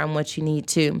you are and what you need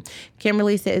to.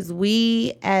 Kimberly says,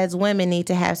 we as women need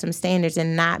to have some standards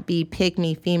and not be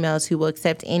pick-me females who will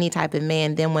accept any type of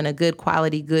man. Then when a good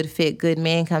quality, good fit, good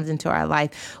man comes into our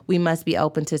life, we must be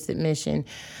open to submission.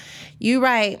 You're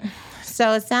right.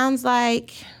 So it sounds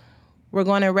like we're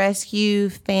going to rescue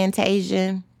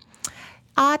Fantasia.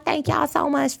 Oh, thank y'all so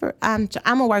much for. I'm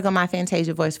gonna work on my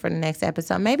Fantasia voice for the next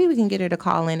episode. Maybe we can get her to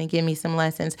call in and give me some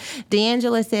lessons.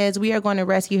 D'Angela says we are going to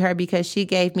rescue her because she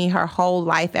gave me her whole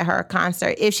life at her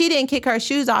concert. If she didn't kick her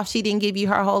shoes off, she didn't give you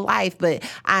her whole life. But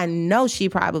I know she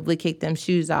probably kicked them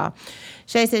shoes off.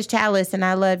 Shay says, Chalice, and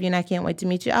I love you, and I can't wait to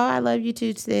meet you. Oh, I love you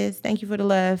too, sis. Thank you for the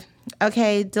love.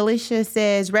 Okay, Delicia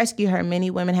says, rescue her.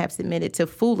 Many women have submitted to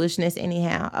foolishness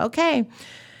anyhow. Okay.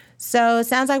 So it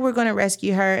sounds like we're going to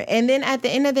rescue her. And then at the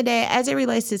end of the day, as it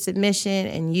relates to submission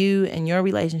and you and your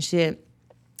relationship,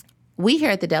 we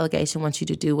here at the delegation want you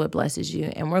to do what blesses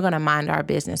you, and we're going to mind our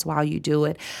business while you do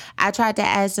it. I tried to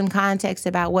add some context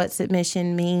about what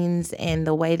submission means and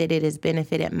the way that it has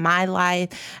benefited my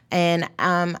life. And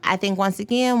I think, once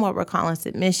again, what we're calling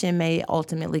submission may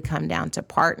ultimately come down to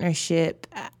partnership.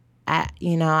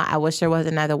 I wish there was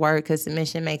another word, because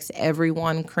submission makes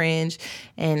everyone cringe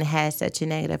and has such a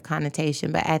negative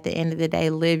connotation. But at the end of the day,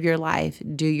 live your life,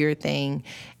 do your thing,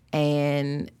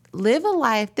 and live a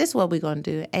life. This is what we're going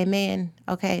to do. Amen.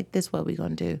 Okay, this is what we're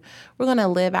going to do. We're going to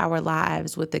live our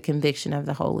lives with the conviction of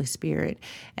the Holy Spirit.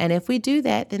 And if we do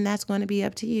that, then that's going to be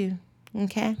up to you.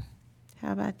 Okay?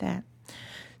 How about that?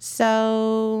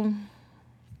 So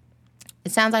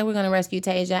it sounds like we're going to rescue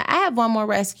Tasia. I have one more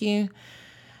rescue.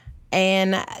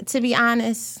 And to be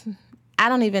honest, I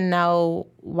don't even know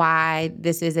why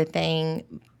this is a thing.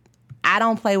 I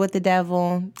don't play with the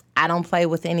devil. I don't play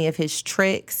with any of his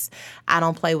tricks. I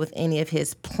don't play with any of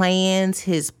his plans,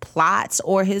 his plots,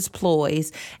 or his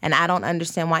ploys. And I don't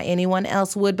understand why anyone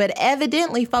else would. But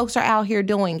evidently, folks are out here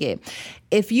doing it.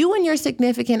 If you and your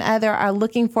significant other are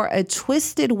looking for a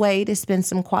twisted way to spend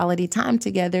some quality time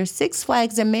together, Six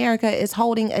Flags America is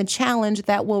holding a challenge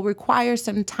that will require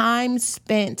some time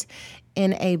spent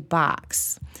in a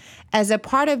box. As a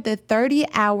part of the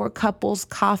 30-hour couples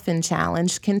coffin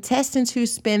challenge, contestants who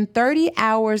spend 30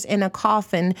 hours in a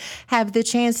coffin have the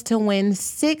chance to win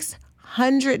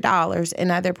 $600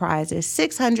 in other prizes.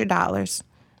 $600.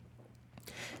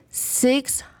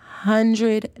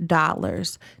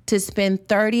 $600 to spend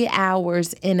 30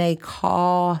 hours in a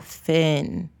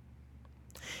coffin.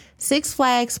 Six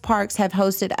Flags Parks have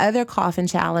hosted other coffin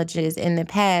challenges in the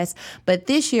past, but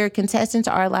this year contestants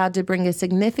are allowed to bring a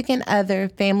significant other,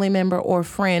 family member, or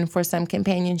friend for some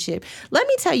companionship. Let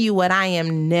me tell you what I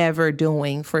am never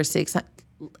doing for $600.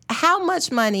 How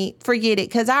much money? Forget it,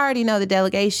 because I already know the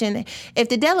delegation. If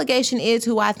the delegation is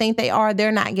who I think they are,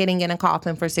 they're not getting in a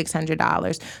coffin for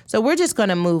 $600. So we're just going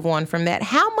to move on from that.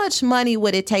 How much money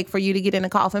would it take for you to get in a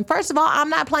coffin? First of all, I'm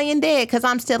not playing dead because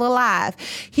I'm still alive.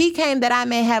 He came that I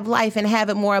may have life and have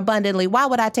it more abundantly. Why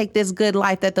would I take this good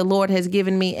life that the Lord has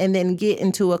given me and then get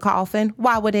into a coffin?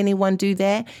 Why would anyone do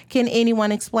that? Can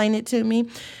anyone explain it to me?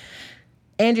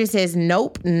 Andrew says,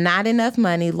 nope, not enough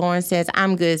money. Lauren says,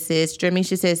 I'm good, sis.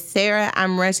 Dramisha says, Sarah,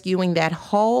 I'm rescuing that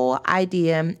whole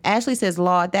idea. Ashley says,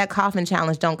 Lord, that coffin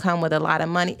challenge don't come with a lot of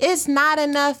money. It's not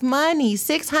enough money.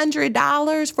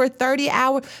 $600 for 30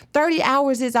 hours. 30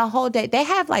 hours is a whole day. They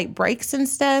have like breaks and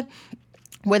stuff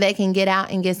where they can get out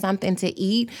and get something to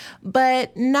eat.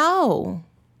 But no.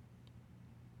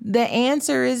 The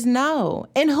answer is no.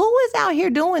 And who is out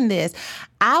here doing this?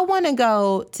 I want to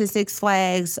go to Six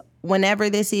Flags whenever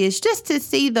this is, just to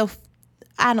see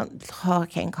I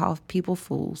can't call people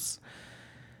fools.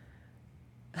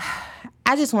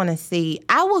 I just want to see.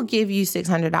 I will give you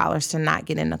 $600 to not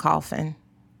get in the coffin.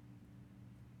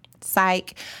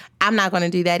 Psych. I'm not going to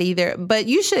do that either, but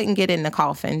you shouldn't get in the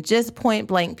coffin. Just point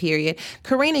blank, period.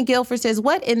 Karina Guilford says,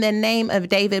 what in the name of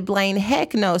David Blaine?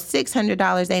 Heck no,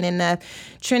 $600 ain't enough.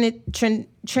 Trinita,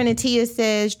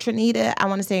 I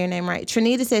want to say your name right.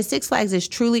 Trinita says, Six Flags is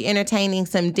truly entertaining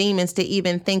some demons to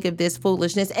even think of this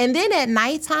foolishness. And then at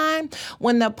nighttime,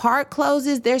 when the park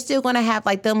closes, they're still going to have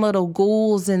like them little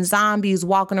ghouls and zombies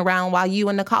walking around while you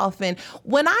in the coffin.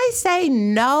 When I say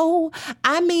no,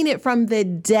 I mean it from the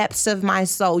depths of my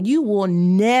soul. You will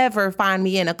never find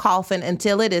me in a coffin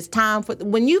until it is time for,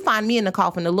 when you find me in the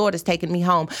coffin, the Lord is taking me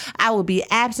home. I will be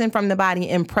absent from the body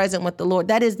and present with the Lord.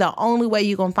 That is the only way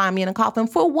you're going to find me in a coffin.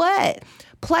 For what?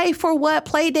 Play for what?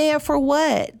 Play dead for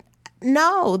what?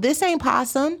 No, this ain't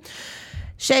possum.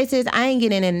 Shay says, I ain't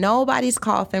getting in nobody's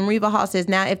coffin. Reva Hall says,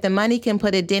 now, if the money can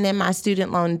put a dent in my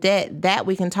student loan debt, that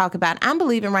we can talk about. I'm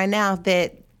believing right now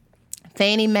that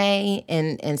Fannie Mae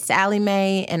and Sally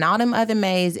Mae and all them other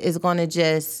Mays is going to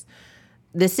just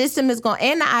The system is going,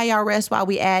 and the IRS,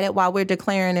 while we're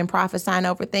declaring and prophesying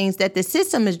over things, that the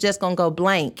system is just going to go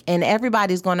blank and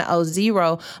everybody's going to owe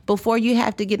zero before you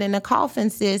have to get in the coffin,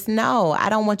 sis. No, I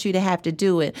don't want you to have to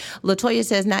do it. Latoya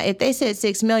says, now, if they said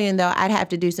 6 million, though, I'd have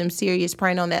to do some serious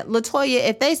praying on that. Latoya,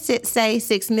 if they say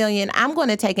 6 million, I'm going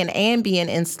to take an Ambien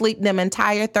and sleep them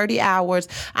entire 30 hours.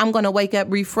 I'm going to wake up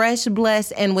refreshed,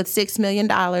 blessed, and with $6 million.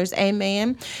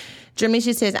 Amen.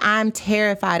 Jermisha says, I'm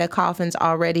terrified of coffins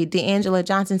already. D'Angela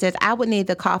Johnson says, I would need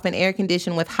the coffin air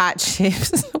conditioned with hot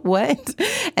chips. What?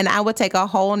 And I would take a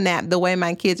whole nap the way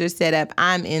my kids are set up.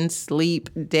 I'm in sleep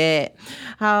debt.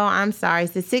 Oh, I'm sorry.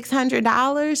 Is it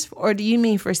 $600? Or do you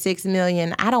mean for $6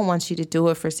 million? I don't want you to do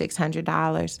it for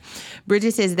 $600.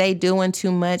 Bridget says, they doing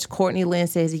too much. Courtney Lynn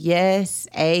says, yes,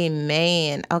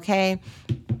 amen. Okay.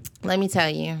 Let me tell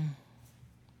you,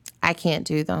 I can't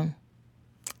do them.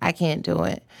 I can't do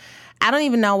it. I don't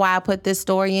even know why I put this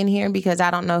story in here because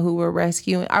I don't know who we're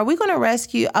rescuing. Are we going to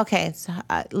rescue? Okay, so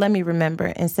let me remember.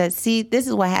 And said, see, this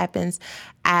is what happens.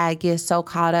 I get so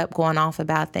caught up going off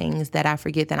about things that I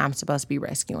forget that I'm supposed to be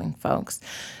rescuing folks.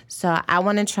 So I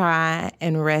want to try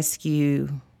and rescue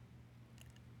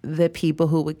the people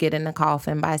who would get in the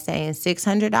coffin by saying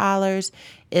 $600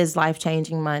 is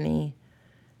life-changing money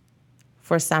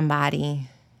for somebody,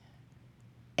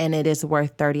 and it is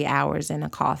worth 30 hours in a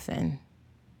coffin.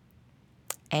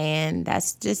 And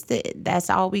that's just it. That's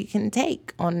all we can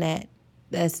take on that.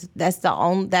 That's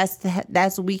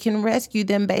we can rescue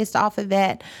them based off of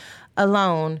that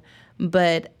alone.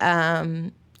 But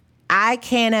I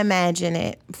can't imagine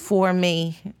it for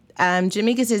me.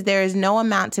 Jamaica says, there is no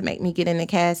amount to make me get in the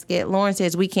casket. Lauren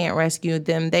says, we can't rescue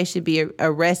them. They should be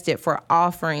arrested for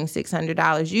offering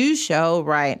 $600. You show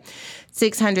right.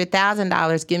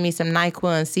 $600,000. Give me some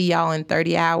NyQuil and see y'all in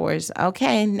 30 hours.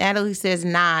 Okay. Natalie says,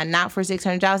 nah, not for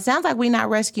 $600. Sounds like we're not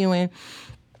rescuing.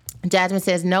 Jasmine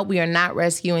says, nope, we are not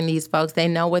rescuing these folks. They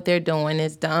know what they're doing.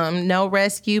 It's dumb. No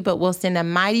rescue, but we'll send a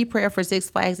mighty prayer for Six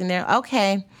Flags in there.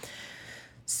 Okay.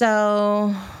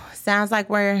 So sounds like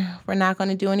we're not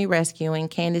going to do any rescuing.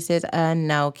 Candace says,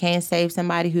 no, can't save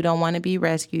somebody who don't want to be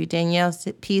rescued. Danielle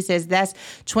P says, that's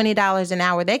 $20 an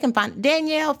hour. They can find,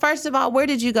 Danielle, first of all, where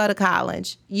did you go to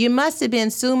college? You must have been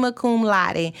summa cum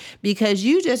laude because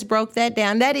you just broke that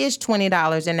down. That is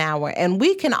 $20 an hour. And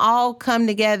we can all come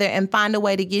together and find a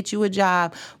way to get you a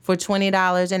job for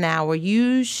 $20 an hour.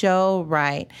 You show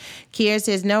right. Kiera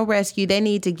says, no rescue. They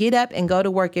need to get up and go to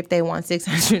work if they want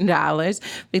 $600.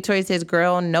 Victoria says,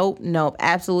 girl, nope,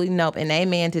 absolutely nope. And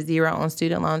amen to zero on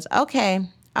student loans. Okay.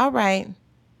 All right.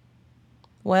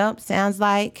 Well, sounds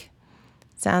like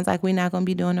we're not going to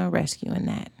be doing no rescuing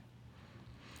that.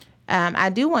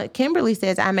 Kimberly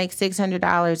says, I make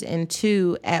 $600 in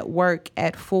two at work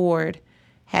at Ford.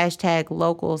 #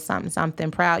 local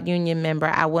something. Proud union member.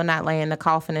 I will not lay in the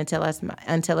coffin until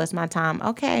it's my time.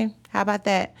 Okay. How about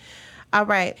that? All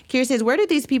right. Kira says, where do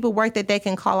these people work that they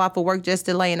can call off of work just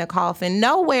to lay in a coffin?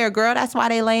 Nowhere, girl. That's why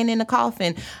they laying in the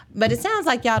coffin. But it sounds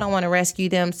like y'all don't want to rescue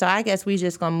them. So I guess we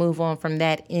just going to move on from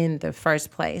that in the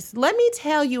first place. Let me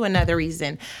tell you another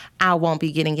reason I won't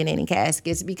be getting in any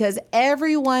caskets, because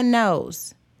everyone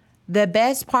knows the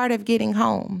best part of getting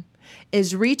home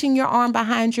is reaching your arm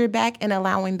behind your back and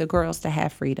allowing the girls to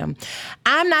have freedom.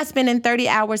 I'm not spending 30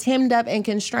 hours hemmed up and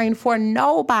constrained for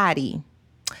nobody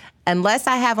unless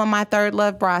I have on my Third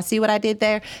Love bra. See what I did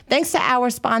there? Thanks to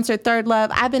our sponsor, Third Love,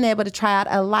 I've been able to try out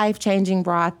a life-changing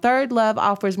bra. Third Love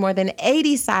offers more than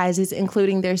 80 sizes,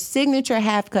 including their signature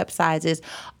half-cup sizes.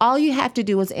 All you have to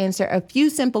do is answer a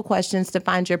few simple questions to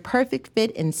find your perfect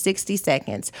fit in 60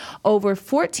 seconds. Over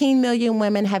 14 million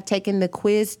women have taken the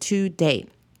quiz to date.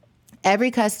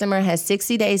 Every customer has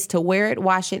 60 days to wear it,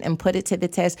 wash it, and put it to the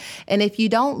test. And if you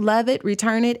don't love it,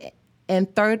 return it,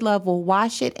 and Third Love will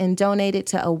wash it and donate it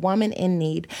to a woman in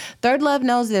need. Third Love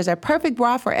knows there's a perfect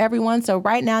bra for everyone, so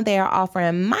right now they are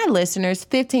offering my listeners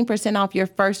 15% off your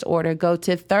first order. Go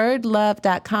to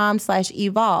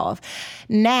thirdlove.com/evolve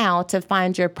now to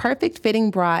find your perfect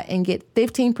fitting bra and get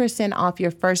 15% off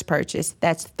your first purchase.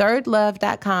 That's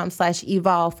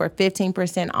thirdlove.com/evolve for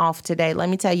 15% off today. Let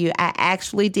me tell you, I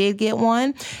actually did get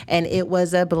one, and it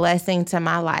was a blessing to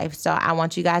my life. So I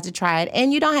want you guys to try it,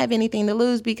 and you don't have anything to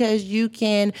lose because you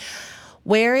can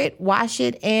wear it, wash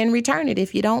it, and return it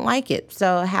if you don't like it.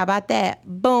 So how about that?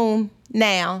 Boom.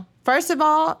 Now, first of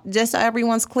all, just so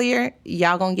everyone's clear,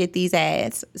 y'all gonna get these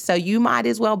ads. So you might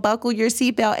as well buckle your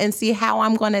seatbelt and see how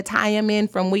I'm gonna tie them in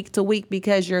from week to week,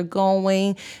 because you're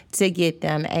going to get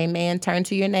them. Amen. Turn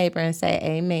to your neighbor and say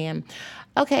amen.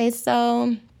 Okay,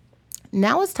 so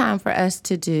now it's time for us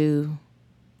to do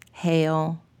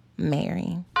Hail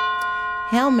Mary.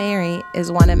 Hail Mary is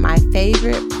one of my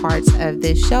favorite parts of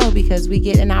this show because we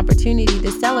get an opportunity to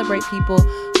celebrate people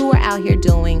who are out here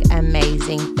doing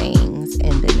amazing things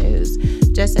in the news.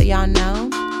 Just so y'all know,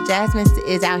 Jasmine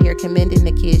is out here commending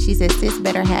the kids. She says, sis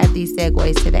better have these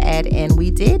segues to the ad. And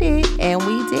we did it.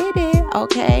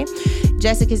 Okay.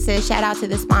 Jessica says, shout out to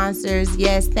the sponsors.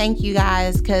 Yes, thank you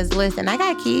guys. Because listen, I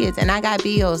got kids and I got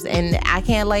bills and I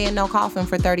can't lay in no coffin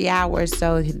for 30 hours.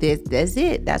 So that's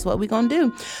it. That's what we're going to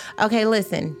do. Okay,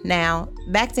 listen. Now,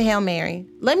 back to Hail Mary.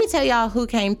 Let me tell y'all who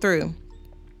came through.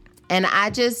 And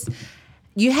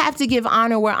you have to give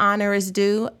honor where honor is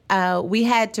due. We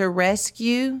had to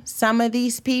rescue some of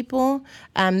these people,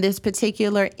 this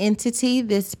particular entity,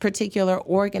 this particular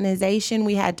organization.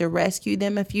 We had to rescue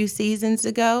them a few seasons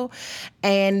ago.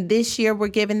 And this year we're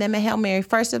giving them a Hail Mary.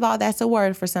 First of all, that's a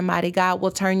word for somebody. God will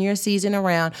turn your season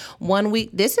around. 1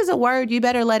 week, this is a word. You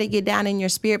better let it get down in your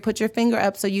spirit. Put your finger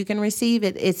up so you can receive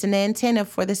it. It's an antenna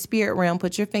for the spirit realm.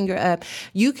 Put your finger up.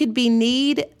 You could be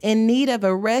in need of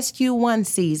a rescue one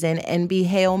season and be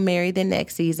Hail Mary the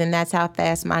next season. That's how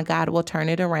fast my God will turn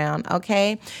it around.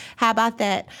 Okay. How about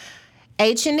that?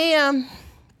 H&M.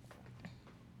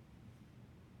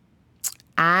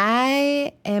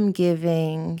 I am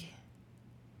giving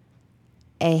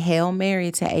a Hail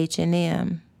Mary to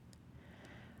H&M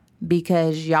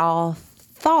because y'all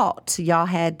thought y'all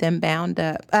had them bound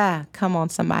up. Come on,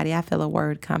 somebody. I feel a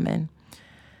word coming.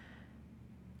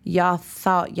 Y'all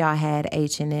thought y'all had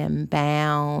H&M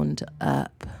bound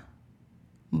up.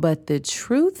 But the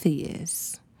truth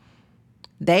is,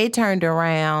 they turned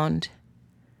around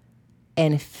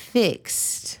and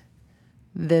fixed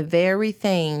the very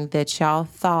thing that y'all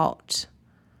thought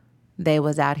they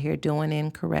was out here doing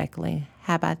incorrectly.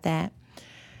 How about that?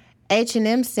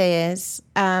 H&M says,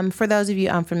 for those of you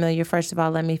unfamiliar, first of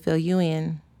all, let me fill you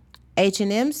in.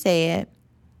 H&M said,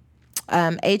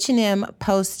 H&M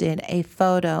posted a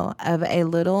photo of a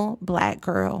little black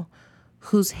girl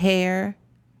whose hair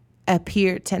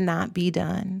appeared to not be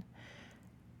done.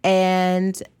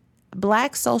 And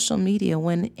Black social media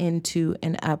went into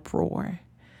an uproar.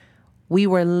 We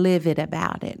were livid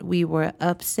about it. We were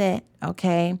upset,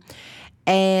 okay?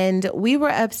 And we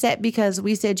were upset because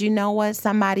we said, you know what?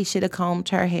 Somebody should have combed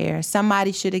her hair.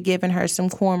 Somebody should have given her some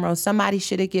cornrows. Somebody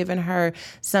should have given her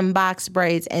some box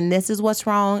braids. And this is what's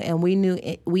wrong. And we knew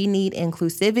we need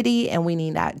inclusivity and we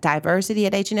need diversity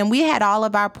at H&M. We had all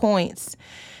of our points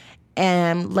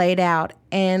laid out.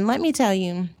 And let me tell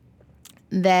you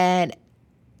that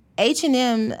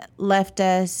H&M left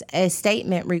us a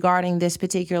statement regarding this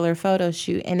particular photo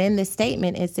shoot. And in this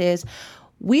statement, it says,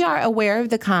 we are aware of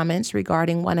the comments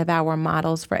regarding one of our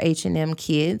models for H&M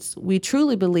Kids. We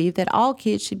truly believe that all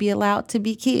kids should be allowed to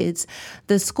be kids.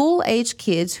 The school-age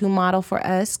kids who model for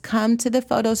us come to the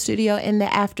photo studio in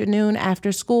the afternoon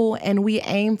after school, and we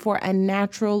aim for a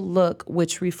natural look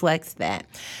which reflects that.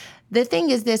 The thing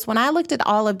is this, when I looked at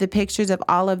all of the pictures of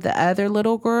all of the other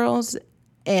little girls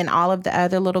and all of the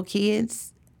other little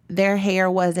kids, their hair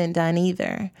wasn't done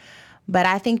either. But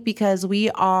I think because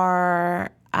we are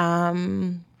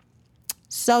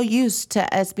so used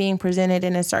to us being presented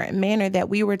in a certain manner that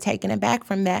we were taken aback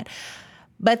from that.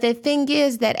 But the thing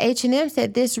is that H&M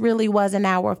said this really wasn't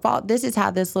our fault. This is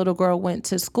how this little girl went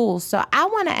to school. So I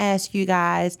want to ask you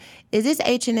guys, is this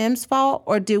H&M's fault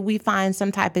or did we find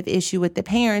some type of issue with the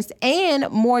parents? And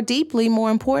more deeply, more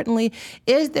importantly,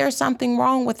 is there something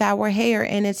wrong with our hair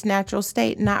in its natural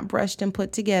state, not brushed and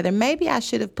put together? Maybe I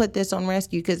should have put this on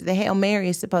rescue because the Hail Mary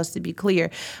is supposed to be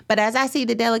clear. But as I see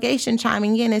the delegation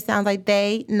chiming in, it sounds like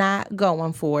they not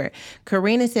going for it.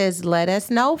 Karina says, let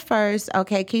us know first.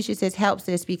 Okay, Keisha says, helps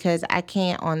this because I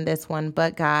can't on this one,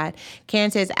 but God.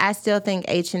 Karen says, I still think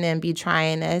H&M be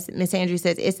trying us. Miss Andrew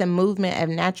says, it's a movement of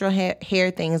natural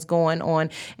hair things going on,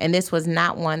 and this was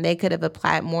not one. They could have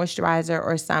applied moisturizer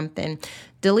or something.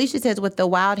 Delisha says, with the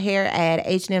wild hair ad,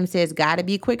 H&M says, gotta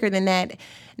be quicker than that.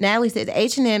 Natalie says,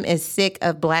 H&M is sick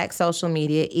of Black social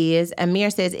media. Amir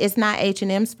says, it's not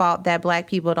H&M's fault that Black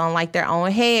people don't like their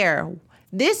own hair.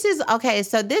 This is, okay,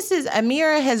 so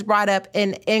Amira has brought up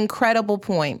an incredible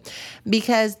point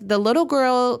because the little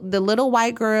girl, the little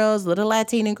white girls, little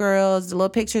Latina girls, the little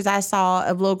pictures I saw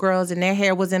of little girls and their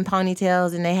hair was in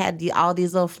ponytails and they had all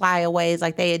these little flyaways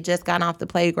like they had just gone off the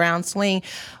playground swing.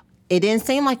 It didn't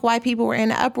seem like white people were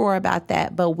in an uproar about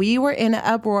that, but we were in an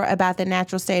uproar about the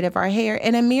natural state of our hair.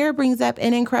 And Amir brings up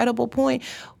an incredible point.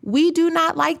 We do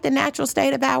not like the natural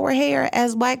state of our hair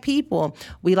as Black people.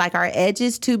 We like our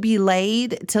edges to be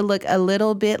laid to look a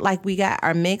little bit like we got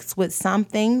our mix with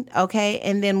something, okay?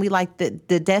 And then we like the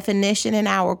definition in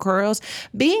our curls.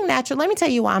 Being natural, let me tell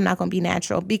you why I'm not going to be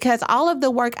natural. Because all of the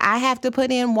work I have to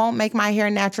put in won't make my hair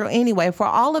natural anyway. For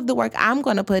all of the work I'm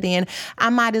going to put in, I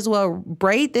might as well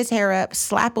braid this hair up,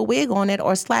 slap a wig on it,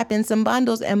 or slap in some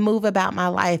bundles and move about my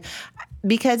life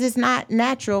because it's not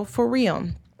natural for real.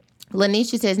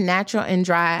 Lanisha says natural and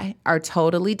dry are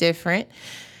totally different.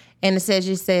 And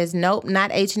she says, nope,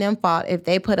 not H&M fault. If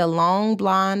they put a long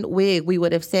blonde wig, we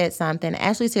would have said something.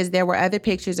 Ashley says there were other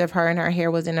pictures of her and her hair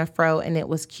was in a fro and it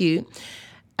was cute.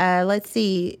 Let's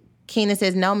see. Keena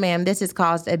says, no, ma'am, this has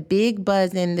caused a big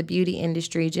buzz in the beauty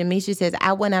industry. Jamisha says,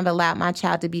 I wouldn't have allowed my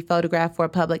child to be photographed for a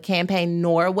public campaign,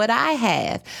 nor would I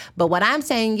have. But what I'm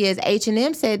saying is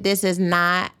H&M said this is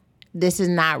not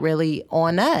really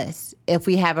on us. If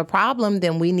we have a problem,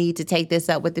 then we need to take this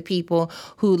up with the people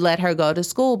who let her go to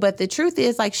school. But the truth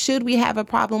is, like, should we have a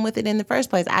problem with it in the first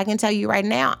place? I can tell you right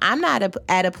now, I'm not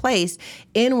at a place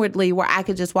inwardly where I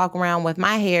could just walk around with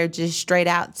my hair just straight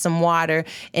out some water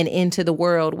and into the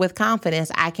world with confidence.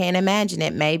 I can't imagine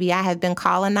it. Maybe I have been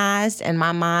colonized and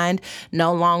my mind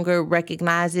no longer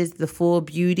recognizes the full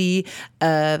beauty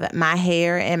of my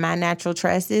hair and my natural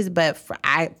tresses, but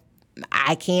I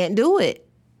can't do it.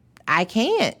 I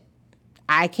can't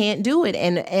do it.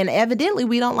 And evidently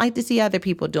we don't like to see other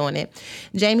people doing it.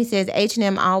 Jamie says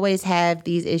H&M always have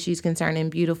these issues concerning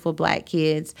beautiful Black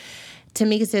kids.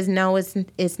 Tamika says, no,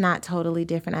 it's not totally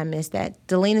different. I missed that.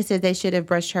 Delina says they should have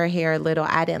brushed her hair a little.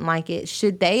 I didn't like it.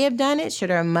 Should they have done it? Should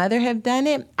her mother have done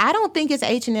it? I don't think it's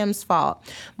H&M's fault.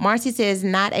 Marcy says,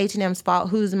 not H&M's fault.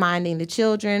 Who's minding the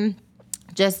children?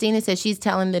 Justina says she's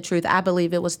telling the truth. I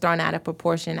believe it was thrown out of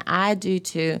proportion. I do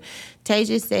too.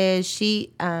 Tasia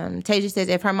says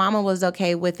if her mama was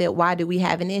okay with it, why do we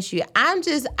have an issue? I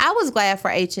was glad for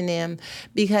H&M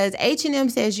because H&M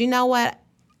says, you know what?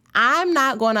 I'm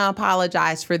not going to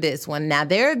apologize for this one. Now,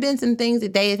 there have been some things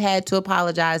that they have had to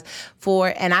apologize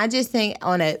for, and I just think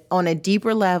on a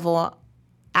deeper level,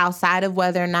 outside of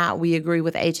whether or not we agree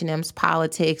with H&M's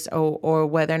politics or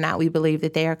whether or not we believe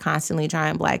that they are constantly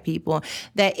trying Black people,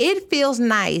 that it feels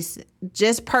nice,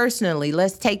 just personally,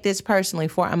 let's take this personally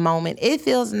for a moment. It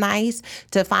feels nice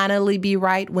to finally be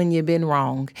right when you've been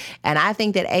wrong. And I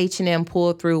think that H&M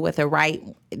pulled through with a right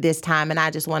this time, and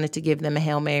I just wanted to give them a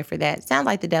Hail Mary for that. Sounds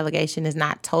like the delegation is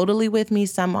not totally with me.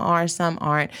 Some are, some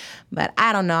aren't. But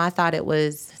I don't know. I thought it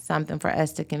was something for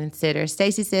us to consider.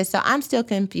 Stacy says, so I'm still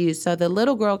confused. So the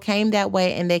little girl came that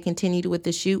way and they continued with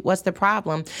the shoot. What's the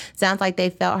problem? Sounds like they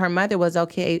felt her mother was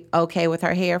okay with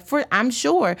her hair. I'm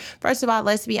sure. First of all,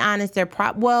 let's be honest.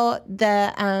 Oh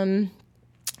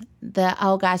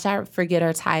gosh, I forget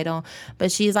her title,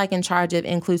 but she's like in charge of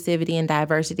inclusivity and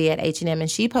diversity at H&M,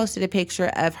 and she posted a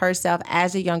picture of herself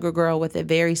as a younger girl with a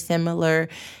very similar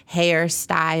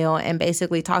hairstyle and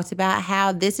basically talked about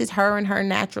how this is her in her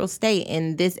natural state,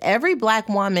 and this every Black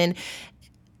woman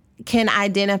can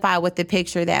identify with the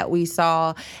picture that we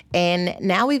saw. And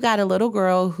now we've got a little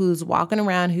girl who's walking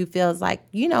around who feels like,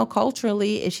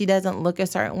 culturally, if she doesn't look a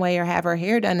certain way or have her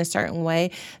hair done a certain way,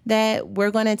 that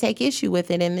we're going to take issue with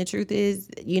it. And the truth is,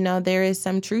 there is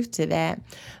some truth to that.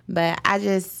 But I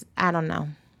don't know.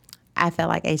 I felt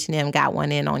like H&M got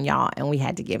one in on y'all and we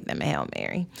had to give them a Hail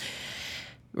Mary.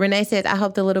 Renee says, I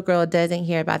hope the little girl doesn't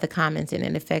hear about the comments and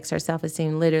it affects her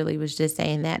self-esteem. Literally was just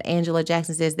saying that. Angela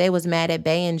Jackson says, they was mad at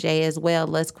Bay and Jay as well.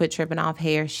 Let's quit tripping off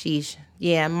hair. Sheesh.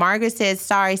 Yeah, Margaret says,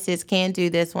 sorry, sis, can't do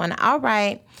this one. All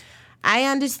right. I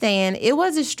understand. It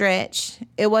was a stretch.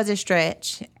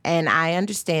 And I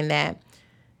understand that.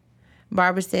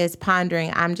 Barbara says,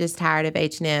 pondering, I'm just tired of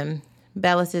H&M.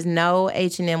 Bella says, no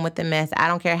H&M with the mess. I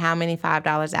don't care how many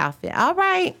 $5 outfit. All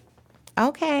right.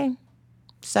 Okay.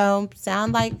 So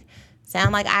sound like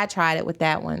I tried it with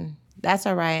that one. That's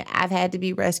all right. I've had to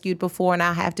be rescued before and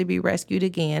I'll have to be rescued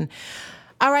again.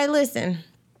 All right, listen.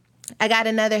 I got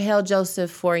another Hail Joseph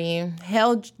for you.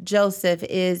 Hail Joseph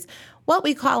is what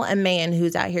we call a man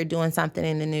who's out here doing something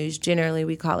in the news. Generally,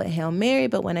 we call it Hail Mary,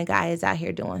 but when a guy is out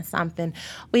here doing something,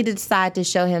 we decide to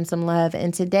show him some love.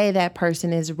 And today that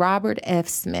person is Robert F.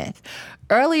 Smith.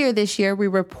 Earlier this year, we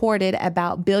reported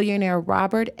about billionaire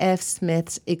Robert F.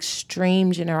 Smith's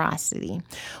extreme generosity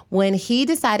when he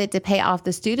decided to pay off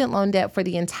the student loan debt for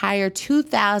the entire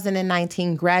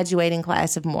 2019 graduating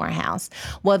class of Morehouse.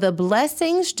 Well, the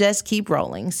blessings just keep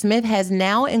rolling. Smith has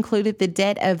now included the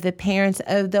debt of the parents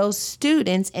of those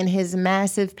students in his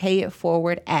massive Pay It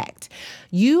Forward Act.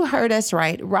 You heard us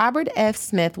right. Robert F.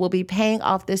 Smith will be paying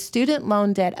off the student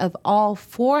loan debt of all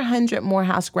 400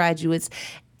 Morehouse graduates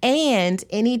and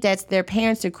any debts their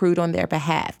parents accrued on their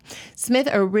behalf. Smith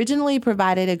originally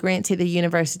provided a grant to the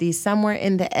university somewhere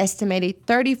in the estimated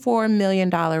 $34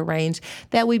 million range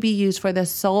that would be used for the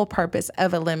sole purpose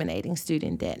of eliminating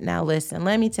student debt. Now listen,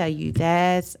 let me tell you,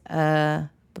 that's a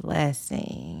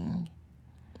blessing.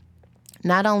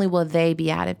 Not only will they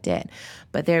be out of debt,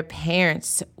 but their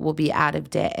parents will be out of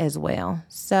debt as well.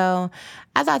 So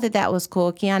I thought that was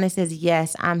cool. Kiana says,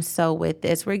 yes, I'm so with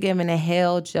this. We're giving a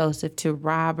Hail Joseph to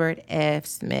Robert F.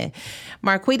 Smith.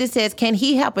 Marquita says, can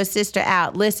he help a sister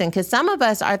out? Listen, because some of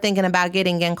us are thinking about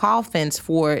getting in coffins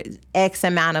for X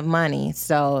amount of money.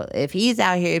 So if he's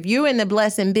out here, if you're in the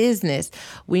blessing business,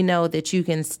 we know that you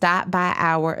can stop by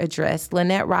our address.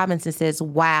 Lynette Robinson says,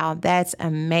 wow, that's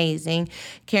amazing.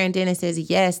 Karen Dennis says,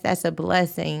 yes, that's a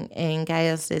blessing. And Gail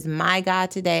says, my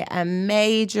God, today, a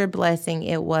major blessing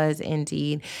it was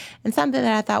indeed. And something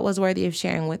that I thought was worthy of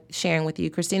sharing with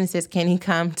you. Christina says, can he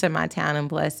come to my town and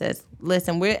bless us?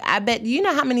 Listen, I bet, you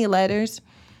know how many letters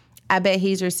I bet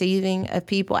he's receiving of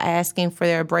people asking for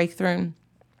their breakthrough?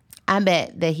 I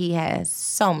bet that he has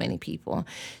so many people.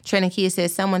 Trinity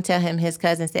says, someone tell him his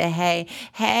cousin said,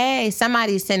 hey,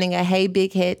 somebody's sending a hey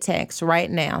big head text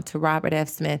right now to Robert F.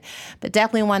 Smith. But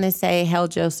definitely want to say Hail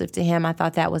Joseph to him. I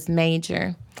thought that was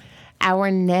major.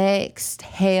 Our next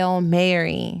Hail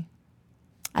Mary.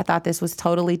 I thought this was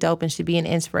totally dope and should be an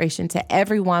inspiration to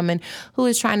every woman who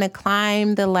is trying to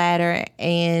climb the ladder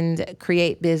and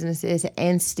create businesses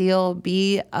and still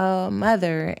be a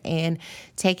mother and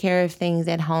take care of things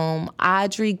at home.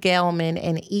 Audrey Gelman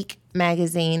and Eek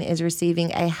magazine is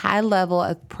receiving a high level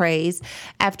of praise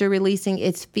after releasing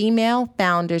its Female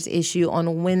Founders issue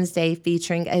on Wednesday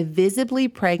featuring a visibly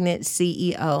pregnant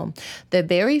CEO, the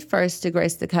very first to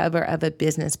grace the cover of a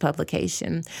business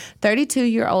publication.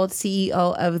 32-year-old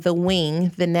CEO of The Wing,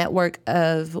 the network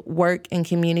of work and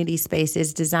community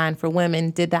spaces designed for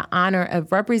women, did the honor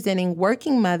of representing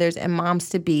working mothers and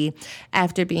moms-to-be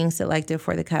after being selected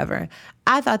for the cover.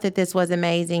 I thought that this was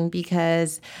amazing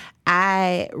because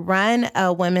I run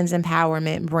a women's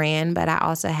empowerment brand, but I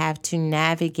also have to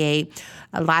navigate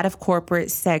a lot of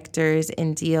corporate sectors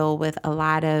and deal with a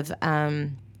lot of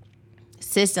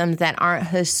systems that aren't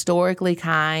historically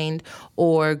kind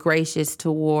or gracious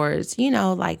towards,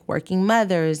 like working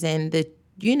mothers and the,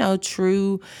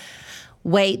 true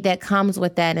weight that comes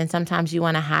with that. And sometimes you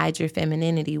want to hide your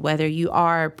femininity, whether you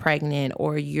are pregnant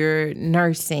or you're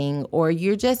nursing or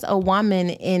you're just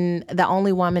the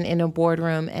only woman in a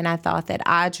boardroom. And I thought that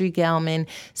Audrey Gelman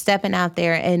stepping out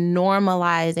there and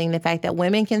normalizing the fact that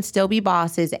women can still be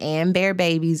bosses and bear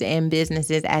babies and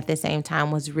businesses at the same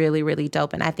time was really, really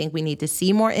dope. And I think we need to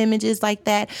see more images like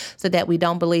that so that we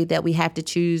don't believe that we have to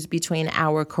choose between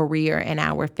our career and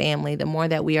our family. The more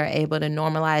that we are able to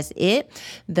normalize it,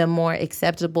 the more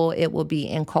acceptable it will be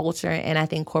in culture. And I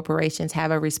think corporations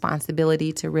have a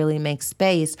responsibility to really make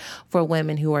space for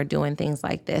women who are doing things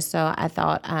like this. So I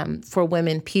thought for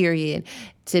women, period,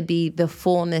 to be the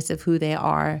fullness of who they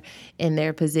are in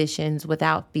their positions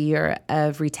without fear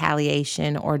of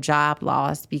retaliation or job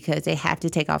loss because they have to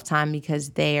take off time because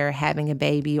they're having a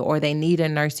baby or they need a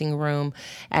nursing room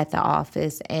at the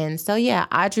office. And so, yeah,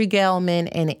 Audrey Gelman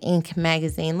and Inc.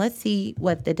 magazine. Let's see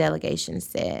what the delegation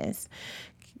says.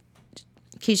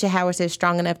 Keisha Howard says,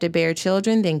 strong enough to bear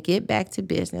children, then get back to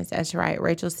business. That's right.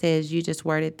 Rachel says, you just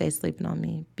worded they sleeping on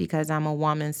me because I'm a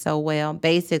woman so well.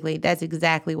 Basically, that's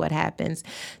exactly what happens.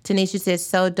 Tanisha says,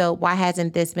 so dope. Why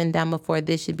hasn't this been done before?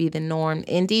 This should be the norm.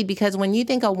 Indeed, because when you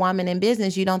think a woman in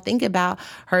business, you don't think about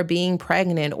her being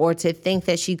pregnant or to think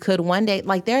that she could one day.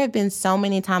 Like there have been so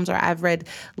many times where I've read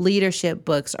leadership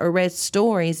books or read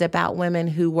stories about women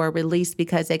who were released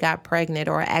because they got pregnant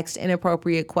or asked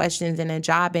inappropriate questions in a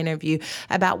job interview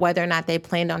about whether or not they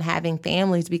planned on having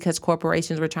families because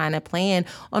corporations were trying to plan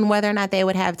on whether or not they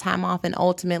would have time off, and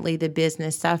ultimately the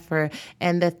business suffered.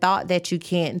 And the thought that you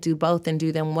can't do both and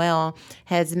do them well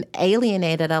has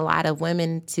alienated a lot of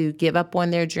women to give up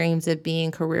on their dreams of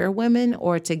being career women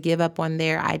or to give up on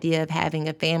their idea of having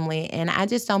a family. And I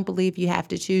just don't believe you have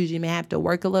to choose. You may have to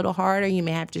work a little harder. You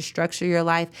may have to structure your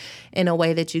life in a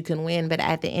way that you can win. But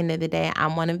at the end of the day,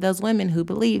 I'm one of those women who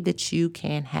believe that you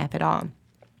can have it all.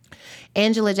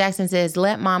 Angela Jackson says,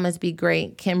 let mamas be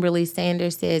great. Kimberly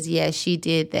Sanders says, yes, she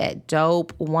did that.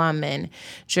 Dope woman.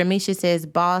 Dramisha says,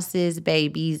 bosses,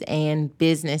 babies, and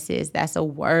businesses. That's a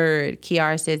word.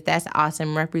 Kiara says, that's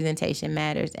awesome. Representation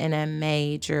matters in a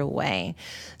major way.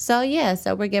 So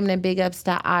we're giving a big ups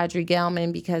to Audrey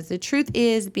Gelman, because the truth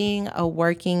is, being a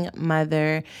working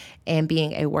mother and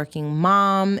being a working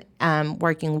mom,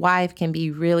 working wife, can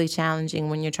be really challenging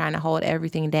when you're trying to hold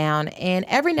everything down. And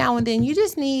every now and then you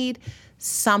just need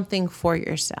something for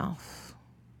yourself.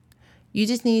 You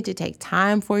just need to take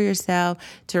time for yourself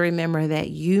to remember that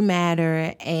you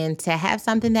matter and to have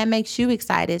something that makes you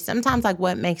excited. Sometimes, like,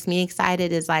 what makes me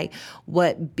excited is like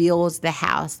what builds the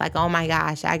house. Like, oh my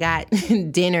gosh, I got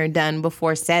dinner done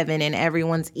before 7 and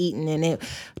everyone's eating and it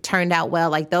turned out well.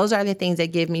 Like, those are the things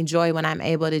that give me joy when I'm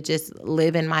able to just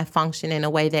live in my function in a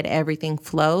way that everything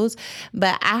flows.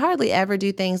 But I hardly ever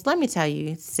do things. Let me tell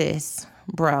you, sis,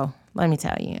 bro. Let me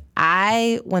tell you,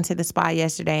 I went to the spa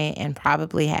yesterday and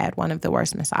probably had one of the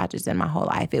worst massages in my whole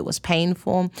life. It was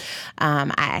painful. I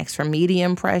asked for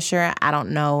medium pressure. I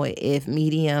don't know if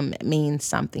medium means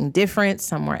something different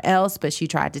somewhere else, but she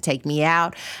tried to take me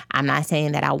out. I'm not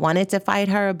saying that I wanted to fight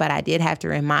her, but I did have to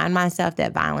remind myself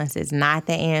that violence is not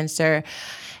the answer.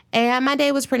 And my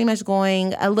day was pretty much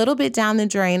going a little bit down the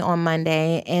drain on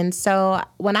Monday. And so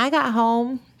when I got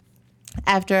home,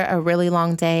 after a really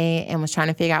long day and was trying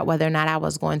to figure out whether or not I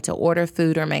was going to order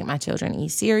food or make my children eat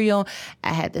cereal,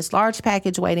 I had this large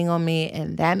package waiting on me,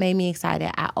 and that made me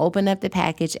excited. I opened up the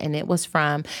package, and it was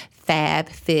from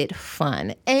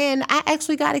FabFitFun. And I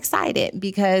actually got excited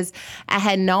because I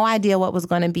had no idea what was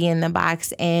going to be in the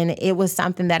box, and it was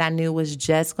something that I knew was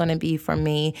just going to be for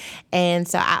me. And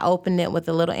so I opened it with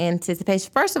a little anticipation.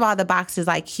 First of all, the box is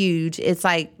like huge. It's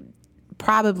like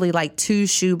probably like 2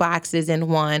 shoe boxes in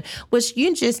one, which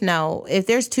you just know if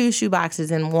there's 2 shoe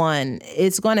boxes in one,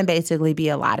 it's going to basically be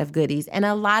a lot of goodies, and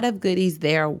a lot of goodies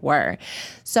there were.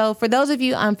 So for those of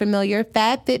you unfamiliar,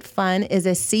 FabFitFun is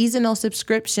a seasonal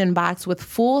subscription box with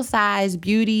full-size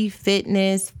beauty,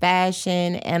 fitness,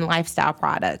 fashion, and lifestyle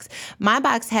products. My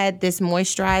box had this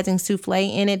moisturizing souffle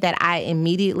in it that I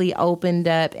immediately opened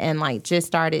up and like just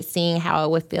started seeing how it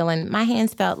would feel, and my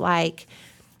hands felt like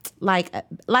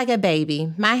a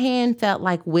baby. My hand felt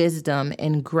like wisdom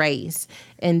and grace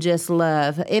and just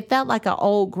love. It felt like an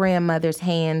old grandmother's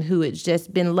hand who had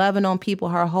just been loving on people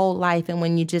her whole life. And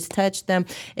when you just touched them,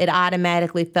 it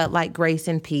automatically felt like grace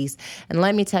and peace. And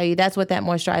let me tell you, that's what that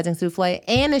moisturizing souffle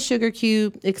and a sugar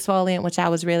cube exfoliant, which I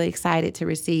was really excited to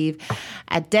receive.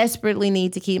 I desperately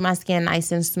need to keep my skin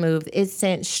nice and smooth. It's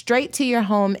sent straight to your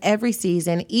home every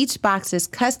season. Each box is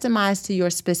customized to your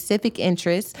specific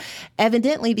interests.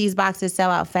 Evidently, these boxes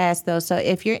sell out fast, though. So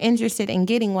if you're interested in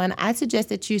getting one, I suggest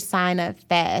that you sign up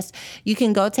fast. You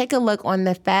can go take a look on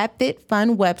the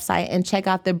FabFitFun website and check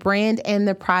out the brand and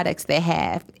the products they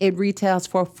have. It retails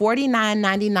for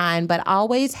 $49.99, but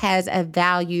always has a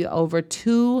value over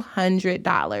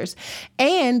 $200.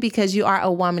 And because you are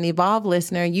a Woman Evolve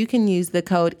listener, you can use the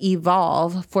code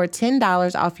EVOLVE for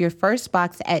 $10 off your first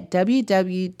box at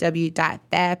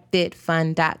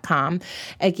www.fabfitfun.com.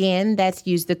 Again, that's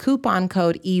use the coupon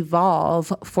code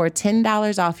EVOLVE for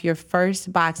 $10 off your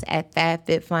first box at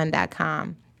fabfitfun.com.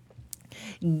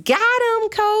 Got him,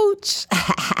 coach.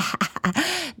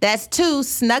 That's 2.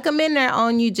 Snuck them in there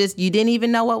on you. Just, you didn't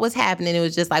even know what was happening. It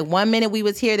was just like 1 minute we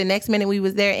was here, the next minute we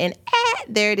was there, and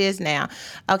there it is now.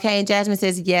 Okay, and Jasmine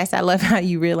says, yes, I love how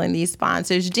you reel in these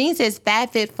sponsors. Jean says,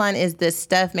 FabFitFun is the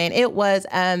stuff, man. It was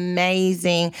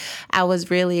amazing. I was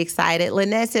really excited.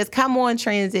 Lynette says, come on,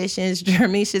 transitions.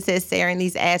 Jermisha says, Sarah,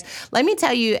 these ads. Let me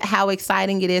tell you how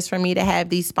exciting it is for me to have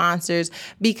these sponsors,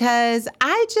 because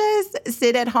I just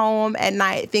sit at home at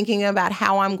night thinking about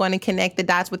how I'm going to connect the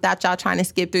dots without y'all trying to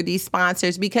skip through these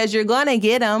sponsors, because you're going to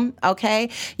get them, okay?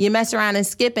 You mess around and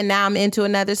skip, and now I'm into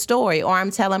another story, or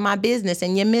I'm telling my business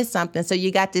and you miss something. So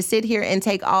you got to sit here and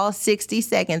take all 60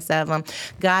 seconds of them.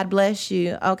 God bless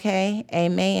you, okay?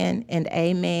 Amen and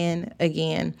amen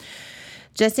again.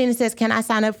 Justina says, can I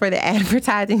sign up for the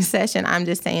advertising session? I'm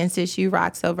just saying, sis, you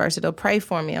rock, so versatile. Pray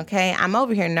for me, okay? I'm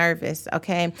over here nervous,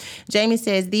 okay? Jamie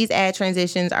says, these ad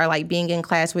transitions are like being in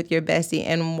class with your bestie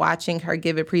and watching her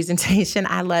give a presentation.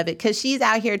 I love it, because she's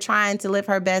out here trying to live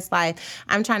her best life.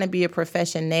 I'm trying to be a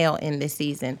professional in this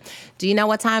season. Do you know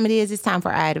what time it is? It's time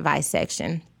for our advice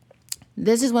section.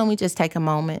 This is when we just take a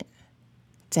moment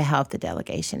to help the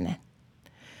delegation.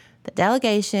 The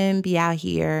delegation be out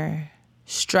here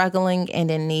struggling and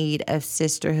in need of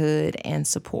sisterhood and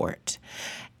support.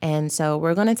 And so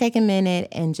we're going to take a minute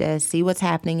and just see what's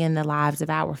happening in the lives of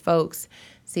our folks,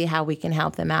 see how we can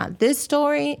help them out. This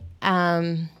story,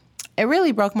 it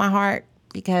really broke my heart,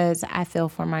 because I feel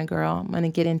for my girl. I'm going to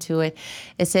get into it.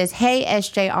 It says, "Hey,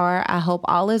 SJR, I hope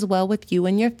all is well with you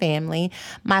and your family.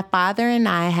 My father and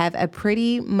I have a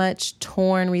pretty much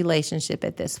torn relationship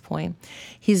at this point.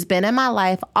 He's been in my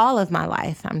life all of my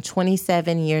life. I'm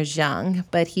 27 years young,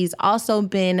 but he's also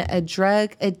been a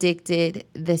drug addicted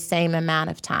the same amount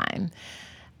of time.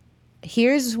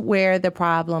 Here's where the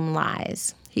problem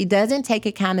lies. He doesn't take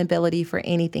accountability for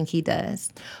anything he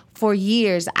does. For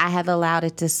years, I have allowed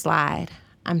it to slide.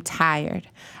 I'm tired.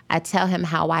 I tell him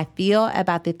how I feel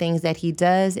about the things that he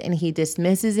does, and he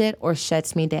dismisses it or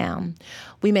shuts me down.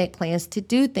 We make plans to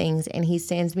do things, and he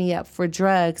sends me up for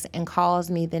drugs and calls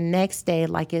me the next day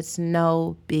like it's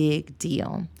no big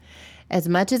deal. As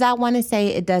much as I want to say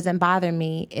it doesn't bother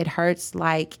me, it hurts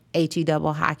like HE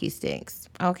double hockey sticks.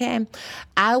 Okay?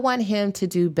 I want him to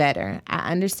do better. I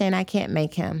understand I can't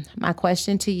make him. My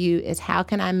question to you is, how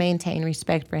can I maintain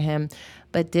respect for him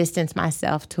but distance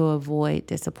myself to avoid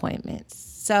disappointments?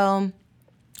 So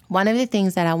one of the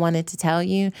things that I wanted to tell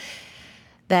you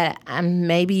that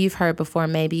maybe you've heard before,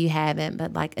 maybe you haven't,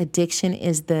 but like addiction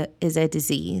is a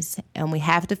disease, and we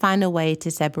have to find a way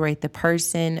to separate the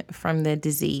person from the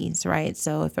disease, right?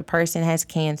 So if a person has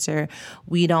cancer,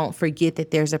 we don't forget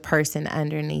that there's a person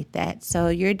underneath that. So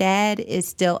your dad is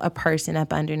still a person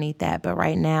up underneath that, but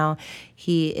right now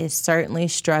he is certainly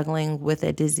struggling with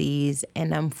a disease,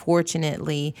 and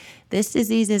unfortunately, this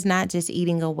disease is not just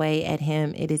eating away at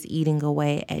him, it is eating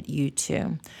away at you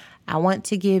too. I want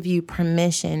to give you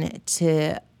permission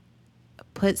to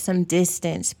put some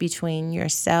distance between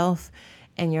yourself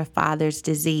and your father's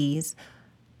disease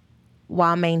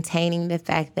while maintaining the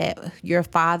fact that your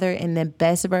father, in the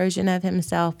best version of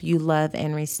himself, you love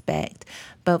and respect.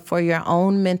 But for your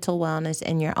own mental wellness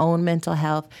and your own mental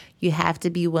health, you have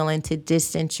to be willing to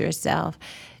distance yourself.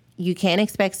 You can't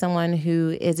expect someone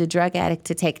who is a drug addict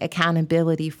to take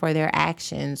accountability for their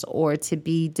actions or to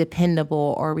be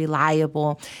dependable or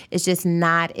reliable. It's just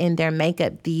not in their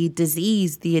makeup. The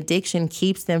disease, the addiction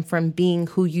keeps them from being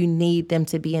who you need them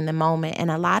to be in the moment. And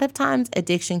a lot of times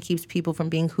addiction keeps people from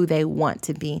being who they want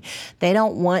to be. They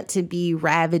don't want to be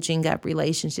ravaging up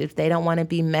relationships. They don't want to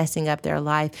be messing up their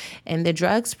life. And the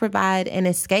drugs provide an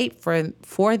escape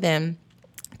for them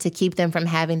to keep them from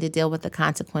having to deal with the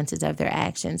consequences of their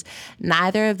actions.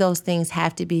 Neither of those things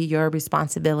have to be your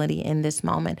responsibility in this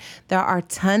moment. There are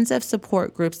tons of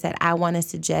support groups that I want to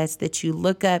suggest that you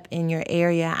look up in your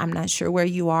area. I'm not sure where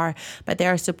you are, but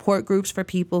there are support groups for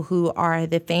people who are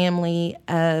the family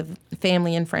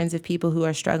and friends of people who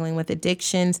are struggling with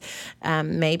addictions.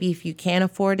 Maybe if you can't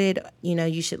afford it,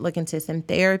 you should look into some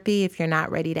therapy. If you're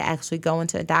not ready to actually go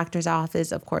into a doctor's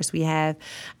office, of course, we have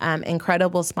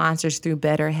incredible sponsors through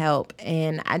BetterHelp.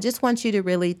 And I just want you to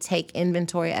really take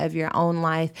inventory of your own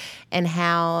life and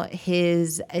how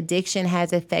his addiction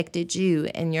has affected you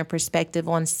and your perspective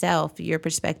on self, your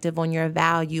perspective on your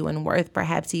value and worth,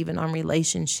 perhaps even on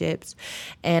relationships.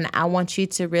 And I want you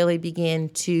to really begin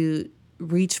to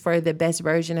reach for the best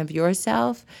version of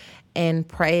yourself and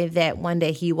pray that one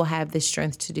day he will have the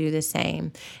strength to do the same.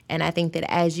 And I think that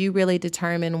as you really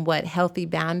determine what healthy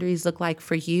boundaries look like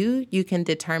for you, you can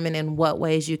determine in what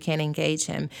ways you can engage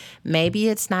him. Maybe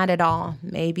it's not at all.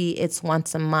 Maybe it's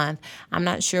once a month. I'm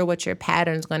not sure what your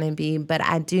pattern's going to be, but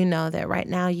I do know that right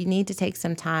now you need to take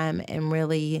some time and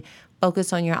really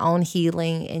focus on your own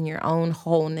healing and your own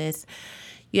wholeness.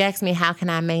 You asked me, how can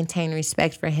I maintain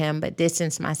respect for him but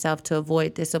distance myself to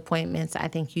avoid disappointments? I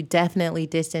think you definitely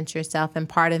distance yourself, and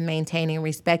part of maintaining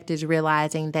respect is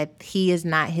realizing that he is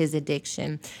not his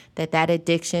addiction, that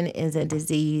addiction is a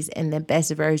disease, and the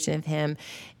best version of him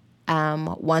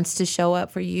wants to show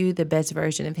up for you. The best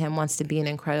version of him wants to be an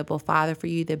incredible father for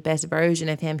you. The best version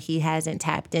of him he hasn't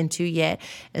tapped into yet.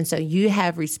 And so you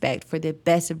have respect for the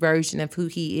best version of who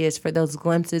he is, for those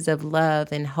glimpses of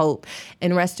love and hope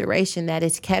and restoration that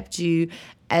has kept you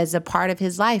as a part of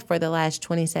his life for the last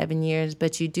 27 years.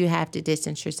 But you do have to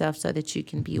distance yourself so that you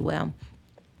can be well.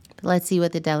 Let's see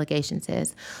what the delegation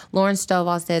says. Lauren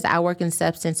Stovall says, I work in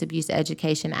substance abuse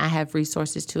education. I have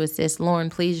resources to assist. Lauren,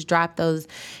 please drop those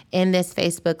in this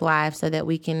Facebook Live so that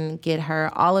we can get her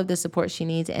all of the support she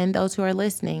needs and those who are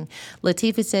listening.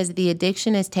 Latifa says, the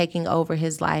addiction is taking over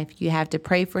his life. You have to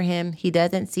pray for him. He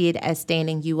doesn't see it as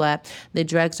standing you up. The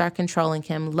drugs are controlling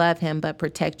him. Love him, but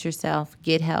protect yourself.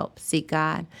 Get help. Seek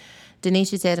God.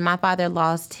 Denisha says, my father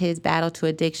lost his battle to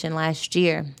addiction last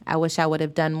year. I wish I would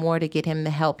have done more to get him the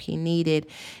help he needed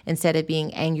instead of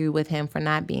being angry with him for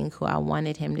not being who I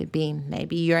wanted him to be.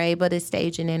 Maybe you're able to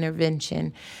stage an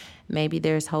intervention. maybe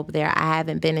there's hope there. I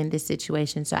haven't been in this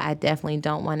situation, so I definitely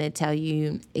don't want to tell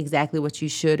you exactly what you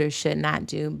should or should not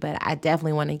do, but I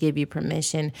definitely want to give you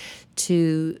permission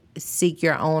to seek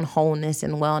your own wholeness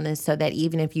and wellness so that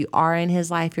even if you are in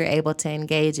his life, you're able to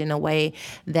engage in a way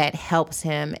that helps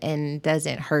him and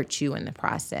doesn't hurt you in the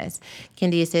process.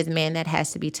 Kendia says, man, that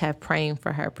has to be tough, praying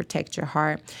for her. Protect your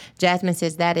heart. Jasmine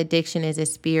says that addiction is a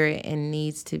spirit and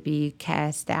needs to be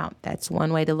cast out. That's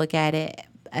one way to look at it.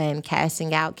 And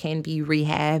casting out can be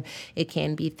rehab. It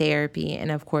can be therapy. And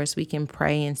of course, we can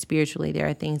pray, and spiritually, there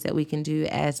are things that we can do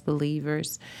as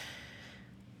believers.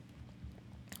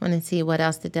 I want to see what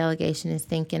else the delegation is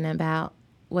thinking about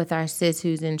with our sis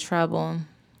who's in trouble.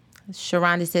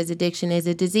 Sharonda says addiction is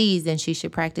a disease and she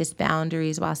should practice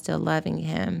boundaries while still loving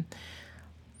him.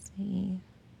 Let's see.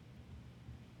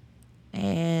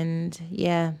 And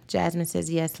yeah, Jasmine says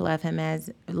yes, love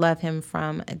him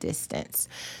from a distance.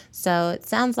 So it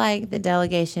sounds like the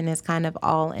delegation is kind of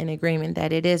all in agreement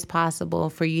that it is possible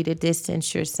for you to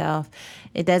distance yourself.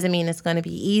 It doesn't mean it's going to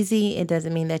be easy. It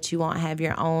doesn't mean that you won't have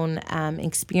your own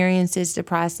experiences to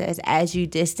process. As you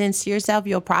distance yourself,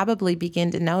 you'll probably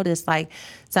begin to notice like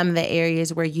some of the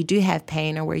areas where you do have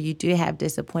pain or where you do have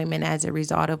disappointment as a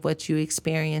result of what you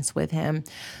experience with him.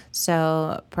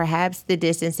 So perhaps the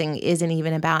distancing isn't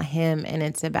even about him and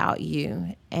it's about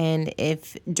you. And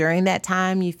if during that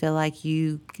time you feel like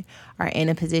you are in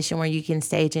a position where you can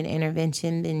stage an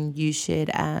intervention, then you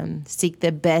should seek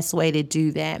the best way to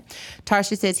do that.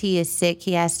 Tarsha says he is sick.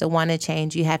 He has to want to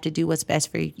change. You have to do what's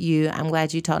best for you. I'm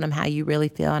glad you told him how you really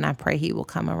feel, and I pray he will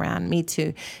come around. Me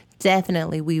too.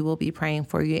 Definitely, we will be praying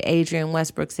for you. Adrian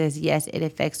Westbrook says, yes, it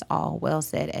affects all. Well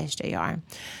said, SJR.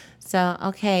 So,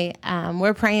 okay,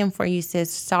 we're praying for you,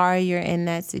 sis. Sorry you're in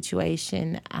that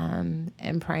situation,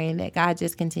 and praying that God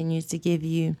just continues to give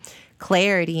you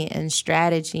clarity and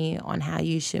strategy on how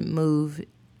you should move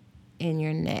in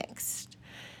your next.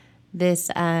 This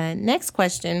next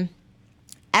question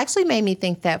actually made me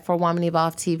think that for Woman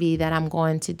Evolve TV that I'm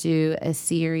going to do a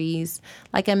series,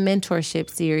 like a mentorship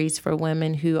series for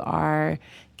women who are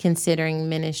considering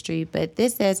ministry. But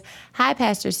this says, hi,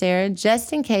 Pastor Sarah.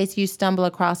 Just in case you stumble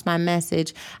across my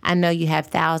message, I know you have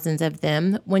thousands of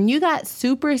them. When you got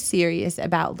super serious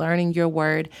about learning your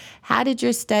word, how did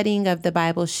your studying of the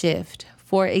Bible shift?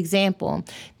 For example,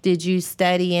 did you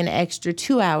study an extra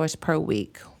 2 hours per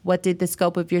week? What did the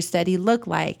scope of your study look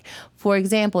like? For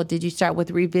example, did you start with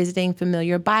revisiting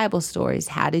familiar Bible stories?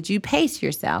 How did you pace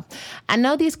yourself? I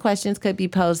know these questions could be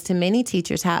posed to many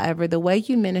teachers. However, the way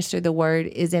you minister the word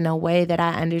is in a way that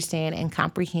I understand and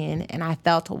comprehend, and I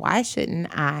felt, why shouldn't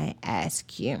I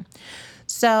ask you?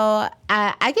 So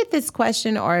I get this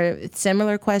question or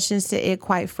similar questions to it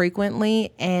quite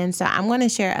frequently. And so I'm going to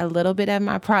share a little bit of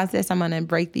my process. I'm going to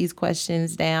break these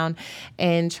questions down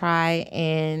and try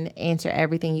and answer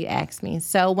everything you asked me.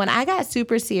 So when I got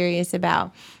super serious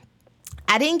I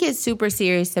didn't get super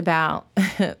serious about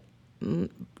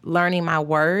learning my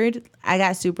word. I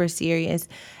got super serious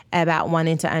about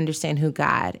wanting to understand who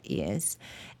God is.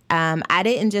 I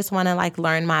didn't just want to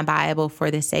learn my Bible for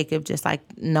the sake of just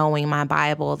knowing my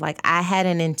Bible. I had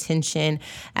an intention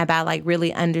about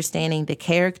really understanding the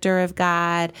character of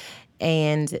God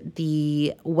and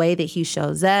the way that he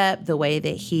shows up, the way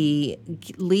that he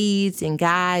leads and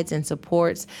guides and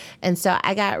supports. And so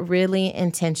I got really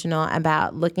intentional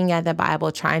about looking at the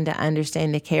Bible, trying to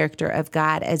understand the character of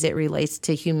God as it relates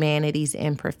to humanity's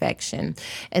imperfection.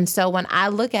 And so when I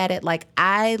look at it,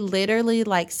 I literally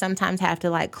sometimes have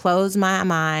to close my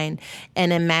mind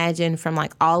and imagine from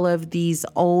all of these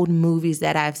old movies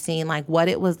that I've seen, what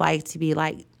it was like to be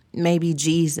maybe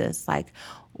Jesus,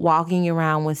 walking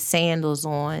around with sandals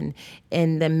on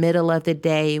in the middle of the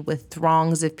day with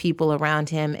throngs of people around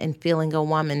him and feeling a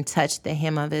woman touch the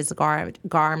hem of his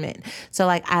garment. So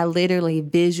I literally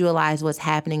visualize what's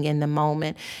happening in the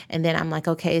moment. And then I'm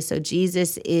okay, so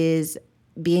Jesus is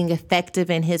being effective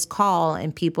in his call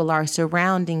and people are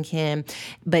surrounding him,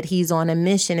 but he's on a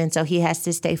mission. And so he has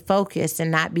to stay focused and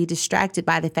not be distracted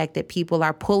by the fact that people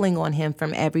are pulling on him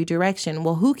from every direction.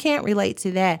 Well, who can't relate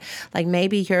to that?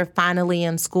 Maybe you're finally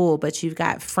in school, but you've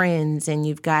got friends and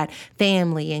you've got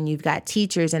family and you've got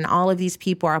teachers and all of these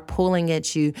people are pulling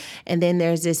at you. And then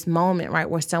there's this moment, right,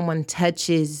 where someone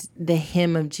touches the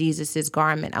hem of Jesus's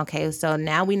garment. Okay, so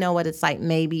now we know what it's like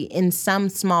maybe in some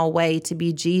small way to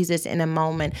be Jesus in a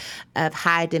moment of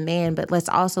high demand, but let's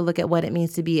also look at what it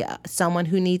means to be someone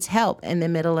who needs help in the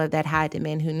middle of that high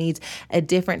demand, who needs a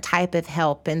different type of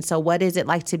help. And so what is it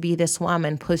like to be this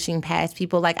woman pushing past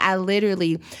people? I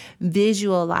literally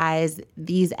visualize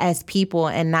these as people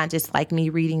and not just me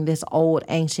reading this old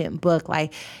ancient book.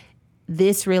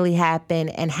 this really happened,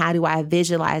 and how do I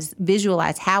visualize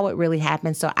how it really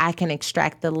happened so I can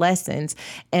extract the lessons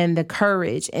and the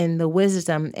courage and the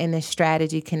wisdom and the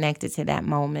strategy connected to that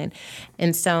moment.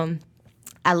 And so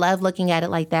I love looking at it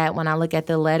like that. When I look at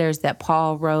the letters that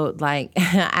Paul wrote, like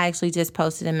I actually just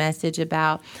posted a message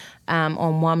about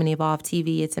on Woman Evolve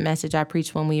TV. It's a message I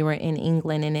preached when we were in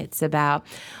England, and it's about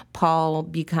Saul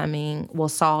becoming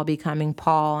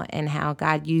Paul, and how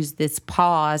God used this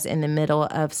pause in the middle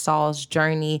of Saul's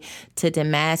journey to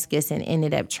Damascus and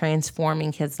ended up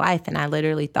transforming his life. And I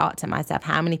literally thought to myself,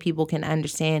 how many people can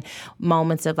understand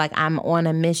moments of like, I'm on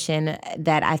a mission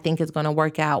that I think is going to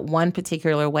work out one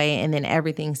particular way, and then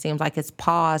everything seems like it's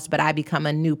paused, but I become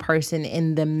a new person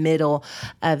in the middle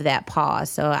of that pause.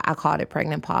 So I called it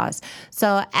pregnant pause.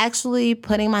 So actually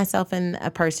putting myself in a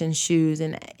person's shoes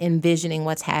and envisioning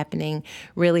what's happening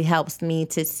really helps me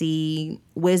to see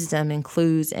wisdom and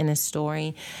clues in a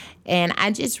story. And I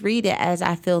just read it as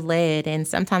I feel led. And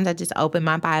sometimes I just open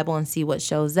my Bible and see what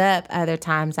shows up. Other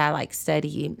times I like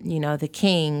study, the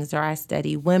kings, or I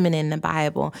study women in the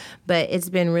Bible. But it's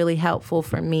been really helpful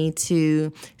for me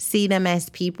to see them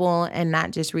as people and not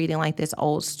just reading like this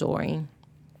old story.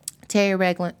 Terry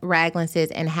Ragland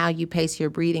says, and how you pace your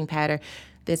breathing pattern.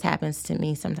 This happens to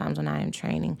me sometimes when I am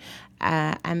training.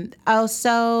 I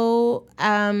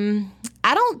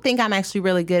don't think I'm actually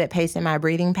really good at pacing my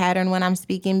breathing pattern when I'm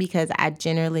speaking, because I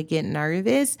generally get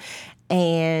nervous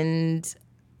and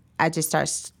I just start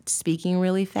speaking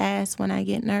really fast when I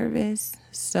get nervous.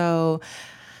 So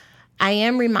I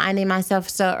am reminding myself,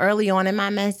 so early on in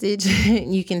my message,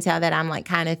 you can tell that I'm like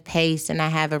kind of paced and I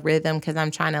have a rhythm, because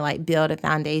I'm trying to like build a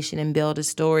foundation and build a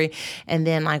story. And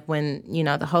then like when,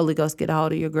 the Holy Ghost get a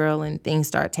hold of your girl and things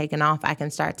start taking off, I can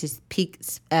start to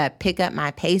pick up my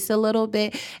pace a little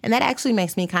bit. And that actually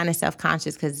makes me kind of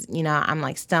self-conscious, because, I'm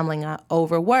like stumbling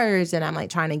over words and I'm like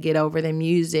trying to get over the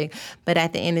music. But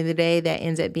at the end of the day, that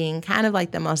ends up being kind of like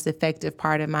the most effective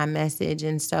part of my message.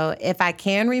 And so if I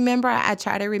can remember, I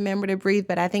try to remember to breathe,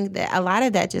 but I think that a lot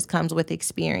of that just comes with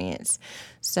experience.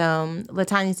 So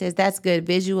Latanya says, that's good.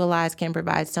 Visualize can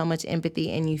provide so much empathy,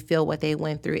 and you feel what they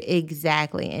went through.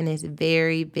 Exactly. And it's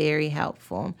very, very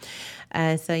helpful.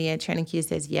 Training Q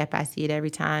says, yep, I see it every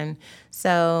time.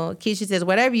 So Keisha says,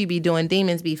 whatever you be doing,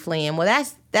 demons be fleeing. Well,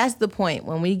 that's the point.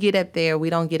 When we get up there, we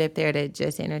don't get up there to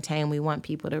just entertain. We want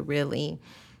people to really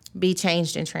be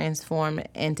changed and transformed,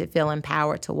 and to feel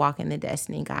empowered to walk in the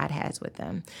destiny God has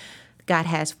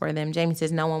for them. Jamie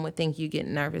says, no one would think you get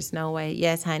nervous. No way.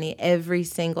 Yes, honey, every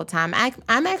single time.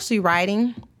 I'm actually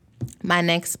writing my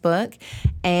next book,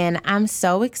 and I'm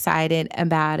so excited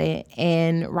about it.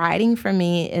 And writing for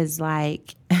me is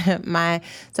like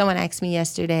someone asked me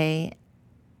yesterday,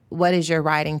 what is your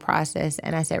writing process?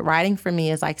 And I said, writing for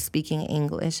me is like speaking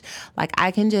English. Like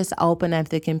I can just open up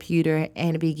the computer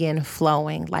and begin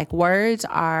flowing. Like words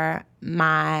are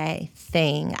my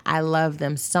thing. I love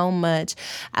them so much.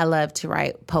 I love to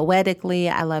write poetically.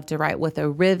 I love to write with a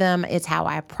rhythm. It's how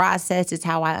I process. It's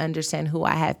how I understand who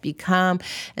I have become.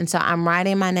 And so I'm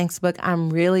writing my next book.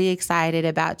 I'm really excited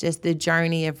about just the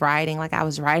journey of writing. Like I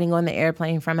was writing on the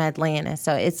airplane from Atlanta.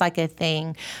 So it's like a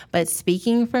thing. But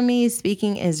speaking for me,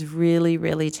 speaking is really,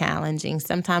 really challenging.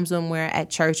 Sometimes when we're at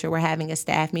church or we're having a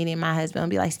staff meeting, my husband will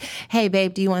be like, hey,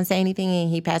 babe, do you want to say anything? And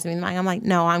he passes me the mic. I'm like,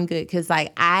 no, I'm good. Because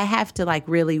like I have to like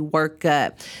really work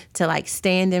up to like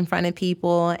stand in front of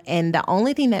people. And the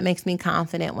only thing that makes me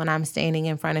confident when I'm standing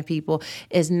in front of people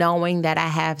is knowing that I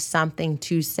have something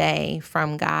to say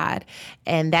from God.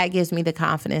 And that gives me the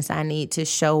confidence I need to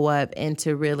show up and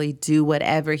to really do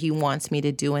whatever he wants me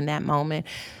to do in that moment.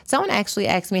 Someone actually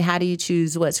asked me, how do you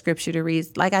choose what scripture to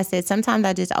read? Like I said, sometimes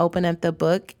I just open up the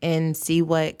book and see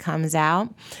what comes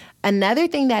out. Another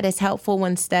thing that is helpful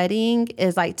when studying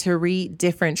is like to read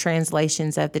different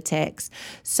translations of the text.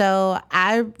 So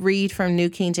I read from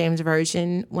New King James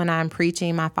Version when I'm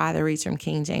preaching. My father reads from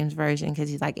King James Version because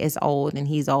he's like, it's old and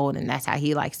he's old and that's how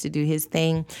he likes to do his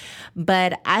thing.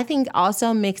 But I think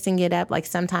also mixing it up, like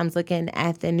sometimes looking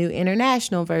at the New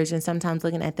International Version, sometimes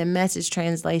looking at the Message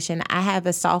translation. I have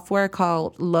a software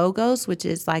called Logos, which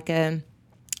is like a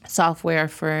software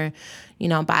for,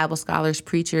 Bible scholars,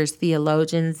 preachers,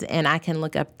 theologians, and I can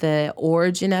look up the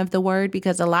origin of the word,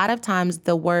 because a lot of times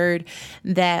the word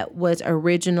that was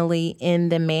originally in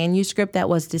the manuscript that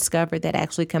was discovered that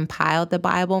actually compiled the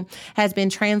Bible has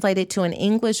been translated to an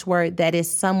English word that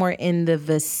is somewhere in the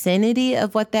vicinity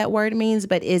of what that word means,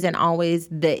 but isn't always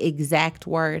the exact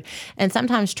word. And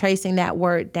sometimes tracing that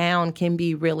word down can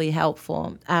be really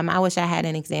helpful. I wish I had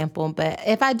an example, but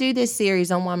if I do this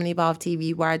series on Woman Evolve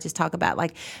TV where I just talk about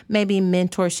like maybe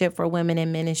mentorship for women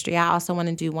in ministry. I also want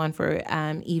to do one for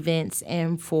events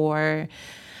and for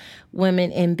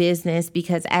women in business,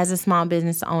 because as a small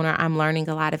business owner, I'm learning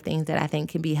a lot of things that I think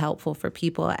can be helpful for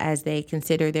people as they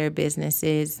consider their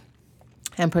businesses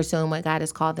and pursuing what God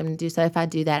has called them to do. So if I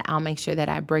do that, I'll make sure that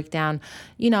I break down,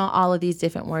 all of these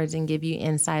different words and give you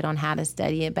insight on how to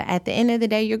study it. But at the end of the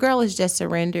day, your girl is just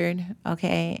surrendered,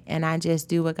 okay? And I just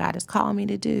do what God has called me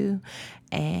to do.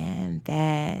 And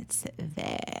that's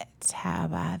that. How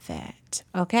about that?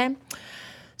 Okay?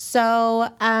 So,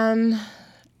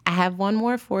 I have one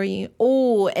more for you.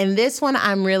 Oh, and this one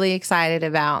I'm really excited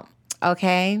about.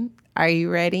 Okay. Are you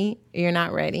ready? You're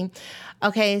not ready.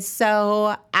 Okay,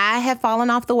 so I have fallen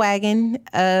off the wagon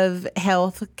of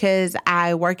health because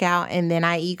I work out and then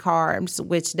I eat carbs,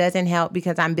 which doesn't help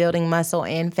because I'm building muscle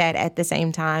and fat at the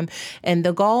same time. And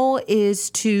the goal is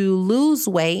to lose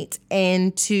weight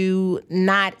and to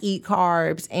not eat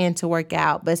carbs and to work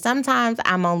out. But sometimes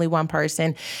I'm only one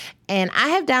person. And I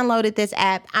have downloaded this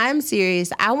app. I'm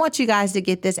serious. I want you guys to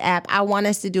get this app. I want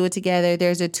us to do it together.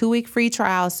 There's a 2-week free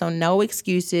trial, so no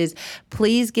excuses.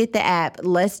 Please get the app.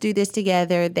 Let's do this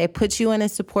together. They put you in a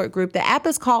support group. The app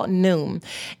is called Noom.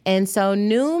 And so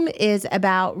Noom is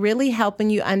about really helping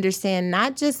you understand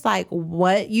not just like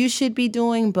what you should be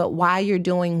doing, but why you're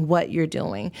doing what you're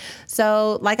doing.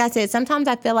 So like I said, sometimes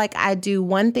I feel like I do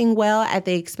one thing well at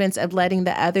the expense of letting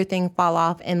the other thing fall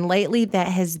off. And lately that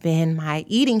has been my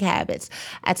eating habits.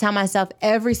 I tell myself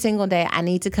every single day I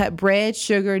need to cut bread,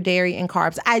 sugar, dairy, and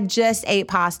carbs. I just ate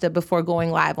pasta before going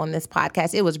live on this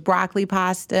podcast. It was broccoli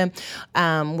pasta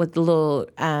with the little,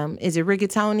 is it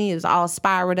rigatoni? It was all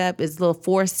spiraled up. It's little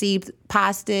 4C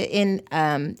pasta in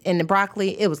the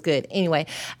broccoli. It was good. Anyway,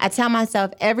 I tell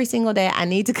myself every single day I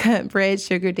need to cut bread,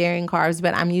 sugar, dairy, and carbs,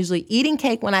 but I'm usually eating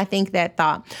cake when I think that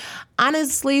thought.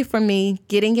 Honestly, for me,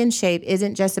 getting in shape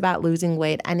isn't just about losing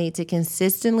weight. I need to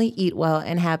consistently eat well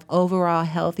and have overall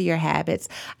healthier habits.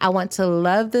 I want to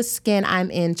love the skin I'm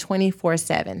in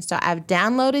 24/7. So I've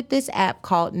downloaded this app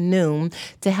called Noom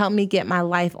to help me get my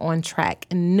life on track.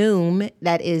 Noom,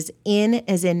 that is N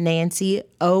as in Nancy,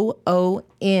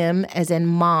 OOM as in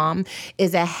mom,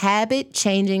 is a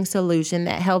habit-changing solution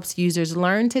that helps users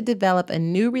learn to develop a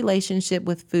new relationship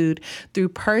with food through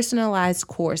personalized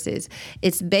courses.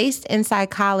 It's based in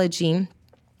psychology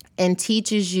and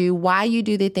teaches you why you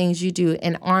do the things you do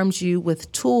and arms you with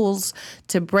tools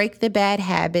to break the bad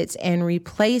habits and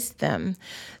replace them.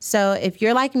 So if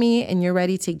you're like me and you're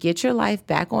ready to get your life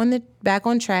back on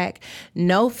track,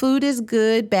 no food is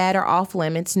good, bad, or off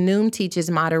limits. Noom teaches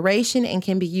moderation and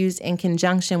can be used in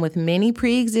conjunction with many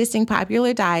pre-existing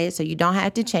popular diets, so you don't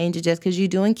have to change it just because you're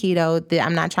doing keto.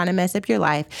 I'm not trying to mess up your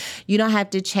life. You don't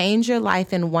have to change your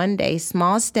life in one day.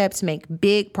 Small steps make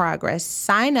big progress.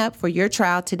 Sign up for your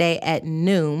trial today at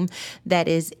Noom. That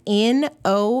is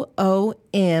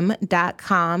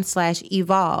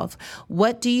NOOM.com/evolve.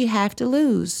 What do you have to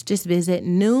lose? Just visit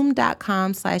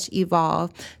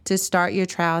Noom.com/evolve to start your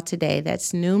trial today.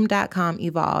 That's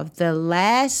Noom.com/evolve, the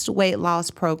last weight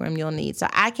loss program you'll need. So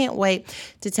I can't wait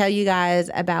to tell you guys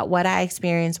about what I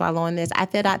experienced while on this. I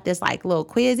filled out this like little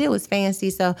quiz. It was fancy.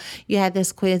 So you had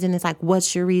this quiz and it's like,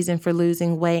 what's your reason for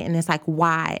losing weight? And it's like,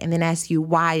 why? And then ask you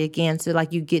why again. So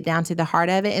like you get down to the heart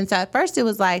of it. And so at first it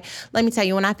was like, let me tell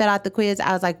you, when I filled out the quiz,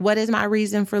 I was like, what is my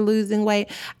reason for losing weight?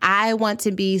 I want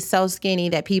to be so skinny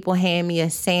that people hand me a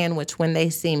sandwich when they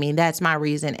see me. That's my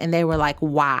reason. And they were like,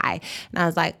 why? And I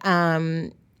was like,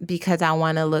 because I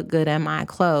want to look good in my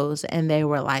clothes. And they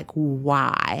were like,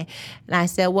 why? And I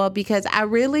said, well, because I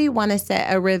really want to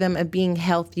set a rhythm of being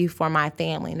healthy for my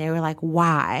family. And they were like,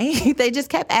 why? They just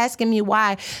kept asking me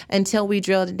why until we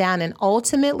drilled it down. And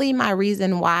ultimately my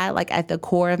reason why, like at the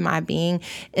core of my being,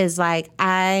 is like,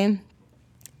 I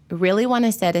really want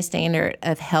to set a standard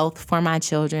of health for my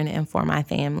children and for my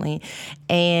family.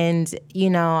 And,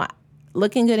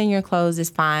 looking good in your clothes is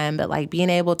fine, but like being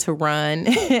able to run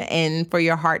and for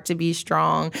your heart to be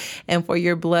strong and for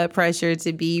your blood pressure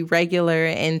to be regular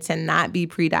and to not be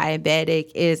pre-diabetic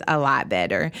is a lot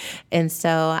better. And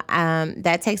so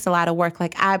that takes a lot of work.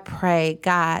 Like I pray,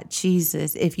 God,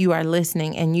 Jesus, if you are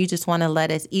listening and you just want to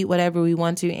let us eat whatever we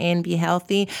want to and be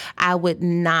healthy, I would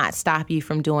not stop you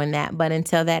from doing that. But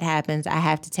until that happens, I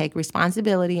have to take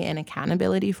responsibility and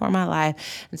accountability for my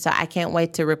life. And so I can't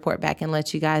wait to report back and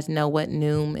let you guys know what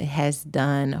Noom has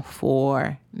done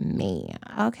for me.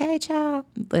 Okay, child,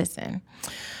 listen.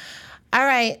 All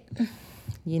right,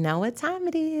 you know what time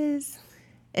it is.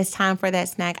 It's time for that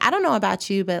snack. I don't know about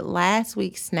you, but last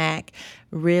week's snack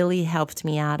really helped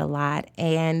me out a lot.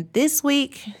 And this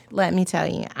week, let me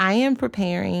tell you, I am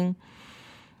preparing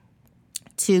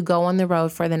to go on the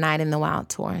road for the Night in the Wild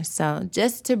tour. So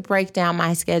just to break down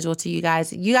my schedule to you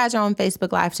guys are on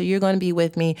Facebook Live, so you're going to be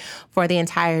with me for the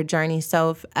entire journey.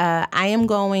 So I am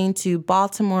going to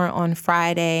Baltimore on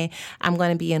Friday. I'm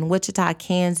going to be in Wichita,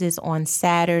 Kansas on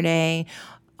Saturday.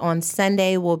 On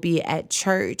Sunday, we'll be at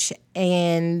church,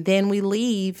 and then we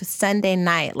leave Sunday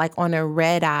night, like on a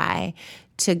red eye,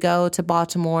 to go to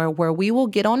Baltimore, where we will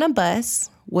get on a bus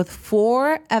with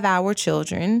 4 of our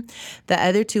children. The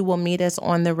other 2 will meet us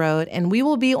on the road, and we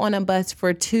will be on a bus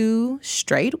for 2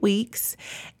 straight weeks.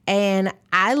 And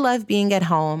I love being at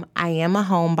home. I am a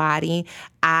homebody.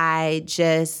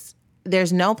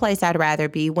 There's no place I'd rather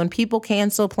be. When people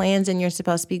cancel plans and you're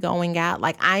supposed to be going out,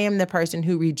 like, I am the person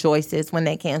who rejoices when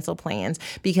they cancel plans,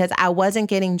 because I wasn't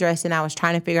getting dressed and I was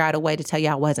trying to figure out a way to tell you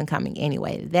I wasn't coming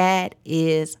anyway. That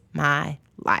is my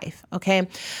life, okay?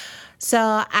 So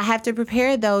I have to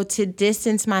prepare, though, to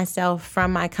distance myself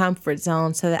from my comfort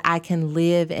zone so that I can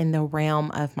live in the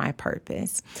realm of my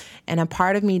purpose. And a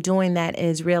part of me doing that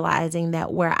is realizing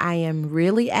that where I am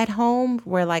really at home,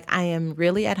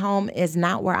 is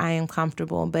not where I am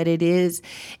comfortable, but it is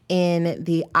in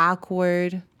the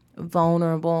awkward,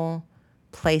 vulnerable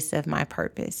place of my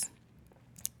purpose.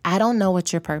 I don't know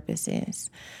what your purpose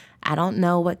is. I don't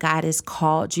know what God has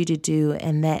called you to do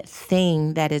and that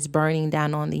thing that is burning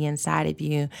down on the inside of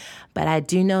you. But I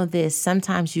do know this: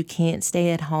 sometimes you can't stay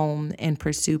at home and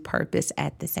pursue purpose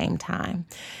at the same time.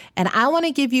 And I want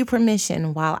to give you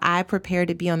permission while I prepare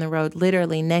to be on the road.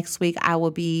 Literally next week, I will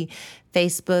be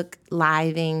Facebook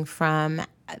living from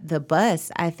the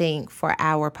bus, I think, for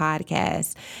our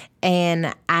podcast.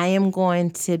 And I am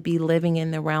going to be living in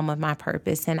the realm of my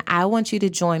purpose. And I want you to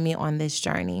join me on this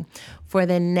journey. For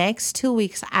the next 2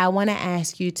 weeks, I want to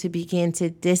ask you to begin to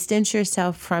distance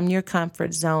yourself from your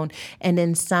comfort zone and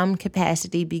in some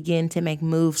capacity begin to make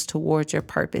moves towards your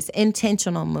purpose,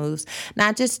 intentional moves,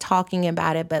 not just talking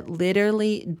about it, but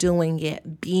literally doing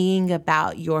it, being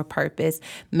about your purpose.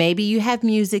 Maybe you have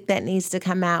music that needs to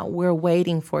come out. We're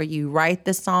waiting for you. Write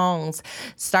the songs.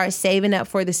 Start saving up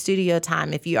for the studio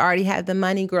time. If you already have the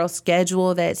money, girl,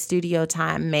 schedule that studio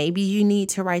time. Maybe you need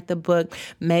to write the book.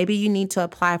 Maybe you need to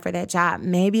apply for that job.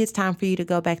 Maybe it's time for you to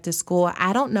go back to school.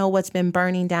 I don't know what's been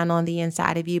burning down on the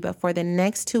inside of you, but for the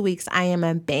next 2 weeks, I am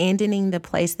abandoning the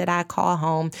place that I call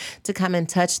home to come and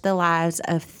touch the lives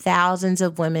of thousands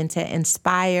of women, to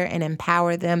inspire and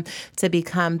empower them to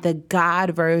become the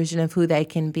God version of who they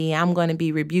can be. I'm going to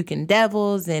be rebuking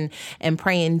devils and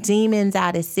praying demons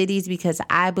out of cities, because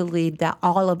I believe that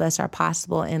all of us are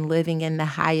possible in living in the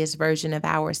highest version of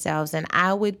ourselves. And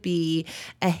I would be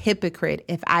a hypocrite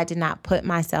if I did not put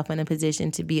myself in a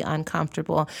position to be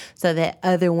uncomfortable so that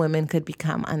other women could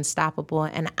become unstoppable.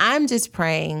 And I'm just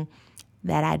praying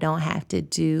that I don't have to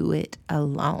do it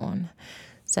alone.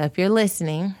 So if you're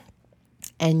listening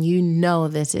and you know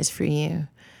this is for you,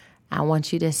 I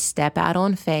want you to step out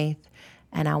on faith,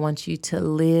 and I want you to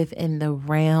live in the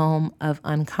realm of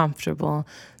uncomfortable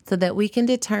so that we can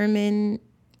determine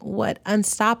what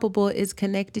unstoppable is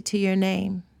connected to your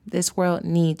name. This world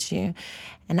needs you,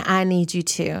 and I need you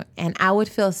too. And I would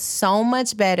feel so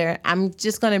much better. I'm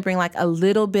just going to bring like a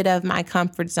little bit of my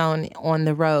comfort zone on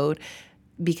the road,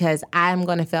 because I'm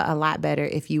going to feel a lot better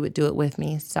if you would do it with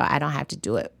me, so I don't have to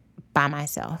do it by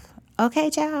myself. Okay,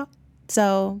 child?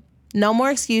 So no more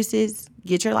excuses.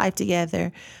 Get your life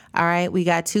together. All right? We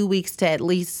got 2 weeks to at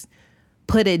least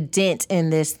put a dent in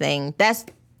this thing. That's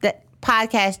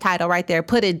podcast title right there.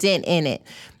 Put a dent in it.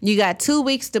 You got 2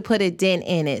 weeks to put a dent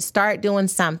in it. Start doing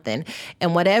something.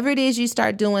 And whatever it is you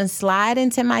start doing, slide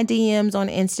into my DMs on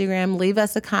Instagram, leave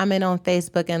us a comment on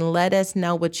Facebook, and let us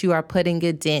know what you are putting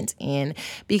a dent in.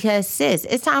 Because sis,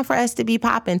 it's time for us to be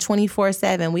popping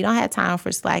 24/7. We don't have time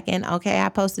for slacking. Okay, I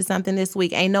posted something this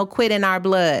week. Ain't no quit in our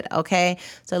blood. Okay,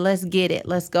 so let's get it.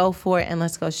 Let's go for it, and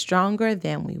let's go stronger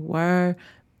than we were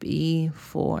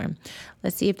before.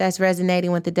 Let's see if that's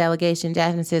resonating with the delegation.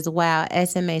 Jasmine says, wow,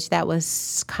 SMH, that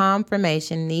was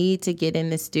confirmation. Need to get in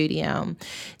the studio.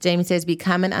 Jamie says,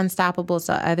 becoming unstoppable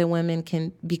so other women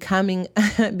can become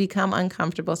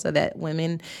uncomfortable so that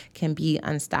women can be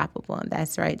unstoppable.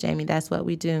 That's right, Jamie. That's what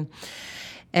we do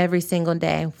every single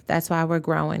day. That's why we're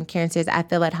growing. Karen says, I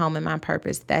feel at home in my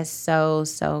purpose. That's so,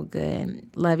 so good.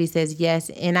 Lovey says,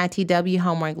 yes, NITW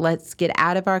homework. Let's get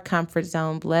out of our comfort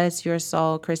zone. Bless your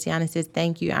soul. Christiana says,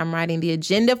 thank you. I'm writing the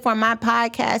agenda for my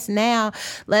podcast now.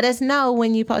 Let us know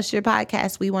when you post your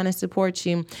podcast. We want to support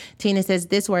you. Tina says,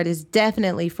 this word is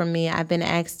definitely for me. I've been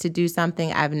asked to do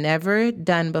something I've never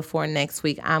done before next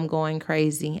week. I'm going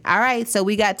crazy. All right. So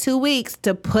we got 2 weeks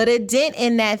to put a dent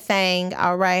in that thing.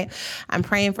 All right. I'm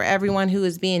praying for everyone who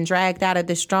is being dragged out of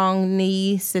the strong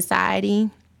knee society.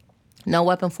 No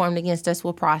weapon formed against us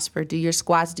will prosper. Do your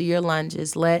squats, do your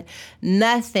lunges. Let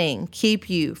nothing keep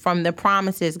you from the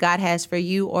promises God has for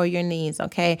you or your needs,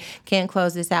 okay? Can't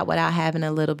close this out without having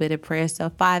a little bit of prayer. So,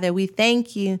 Father, we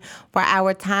thank you for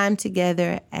our time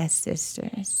together as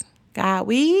sisters. God,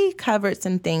 we covered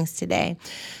some things today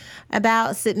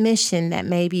about submission that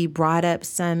maybe brought up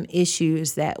some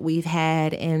issues that we've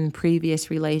had in previous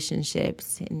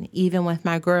relationships. And even with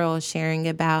my girl sharing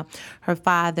about her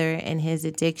father and his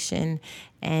addiction,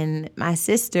 and my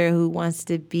sister who wants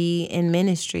to be in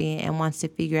ministry and wants to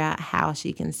figure out how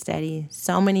she can study.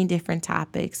 So many different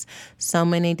topics, so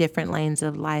many different lanes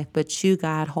of life, but you,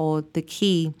 God, hold the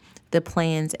key, the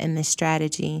plans, and the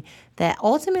strategy that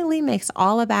ultimately makes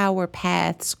all of our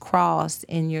paths cross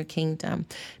in your kingdom.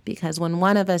 Because when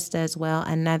one of us does well,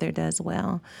 another does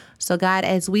well. So God,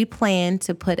 as we plan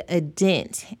to put a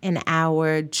dent in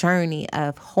our journey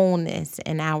of wholeness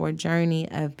and our journey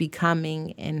of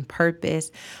becoming and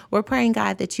purpose, we're praying,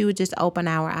 God, that you would just open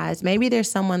our eyes. Maybe there's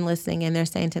someone listening and they're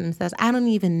saying to themselves, I don't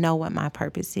even know what my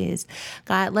purpose is.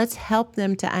 God, let's help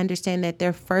them to understand that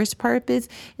their first purpose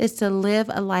is to live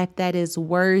a life that is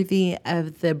worthy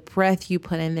of the breath you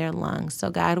put in their lungs. So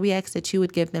God, we ask that you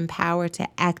would give them power to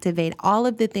activate all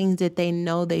of the things that they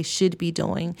know they should be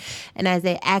doing. And as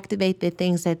they activate the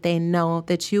things that they know,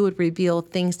 that you would reveal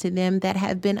things to them that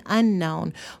have been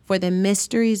unknown. For the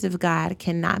mysteries of God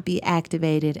cannot be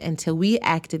activated until we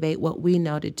activate what we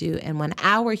know to do. And when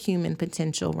our human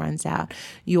potential runs out,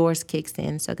 yours kicks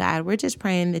in. So God, we're just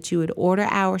praying that you would order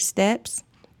our steps,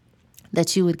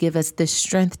 that you would give us the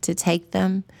strength to take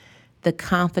them, the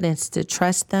confidence to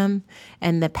trust them,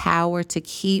 and the power to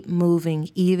keep moving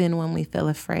even when we feel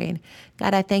afraid.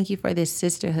 God, I thank you for this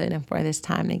sisterhood and for this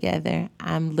time together.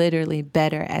 I'm literally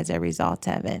better as a result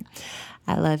of it.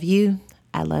 I love you.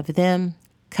 I love them.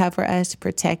 Cover us,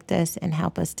 protect us, and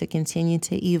help us to continue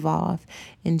to evolve.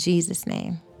 In Jesus'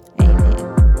 name,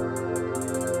 amen.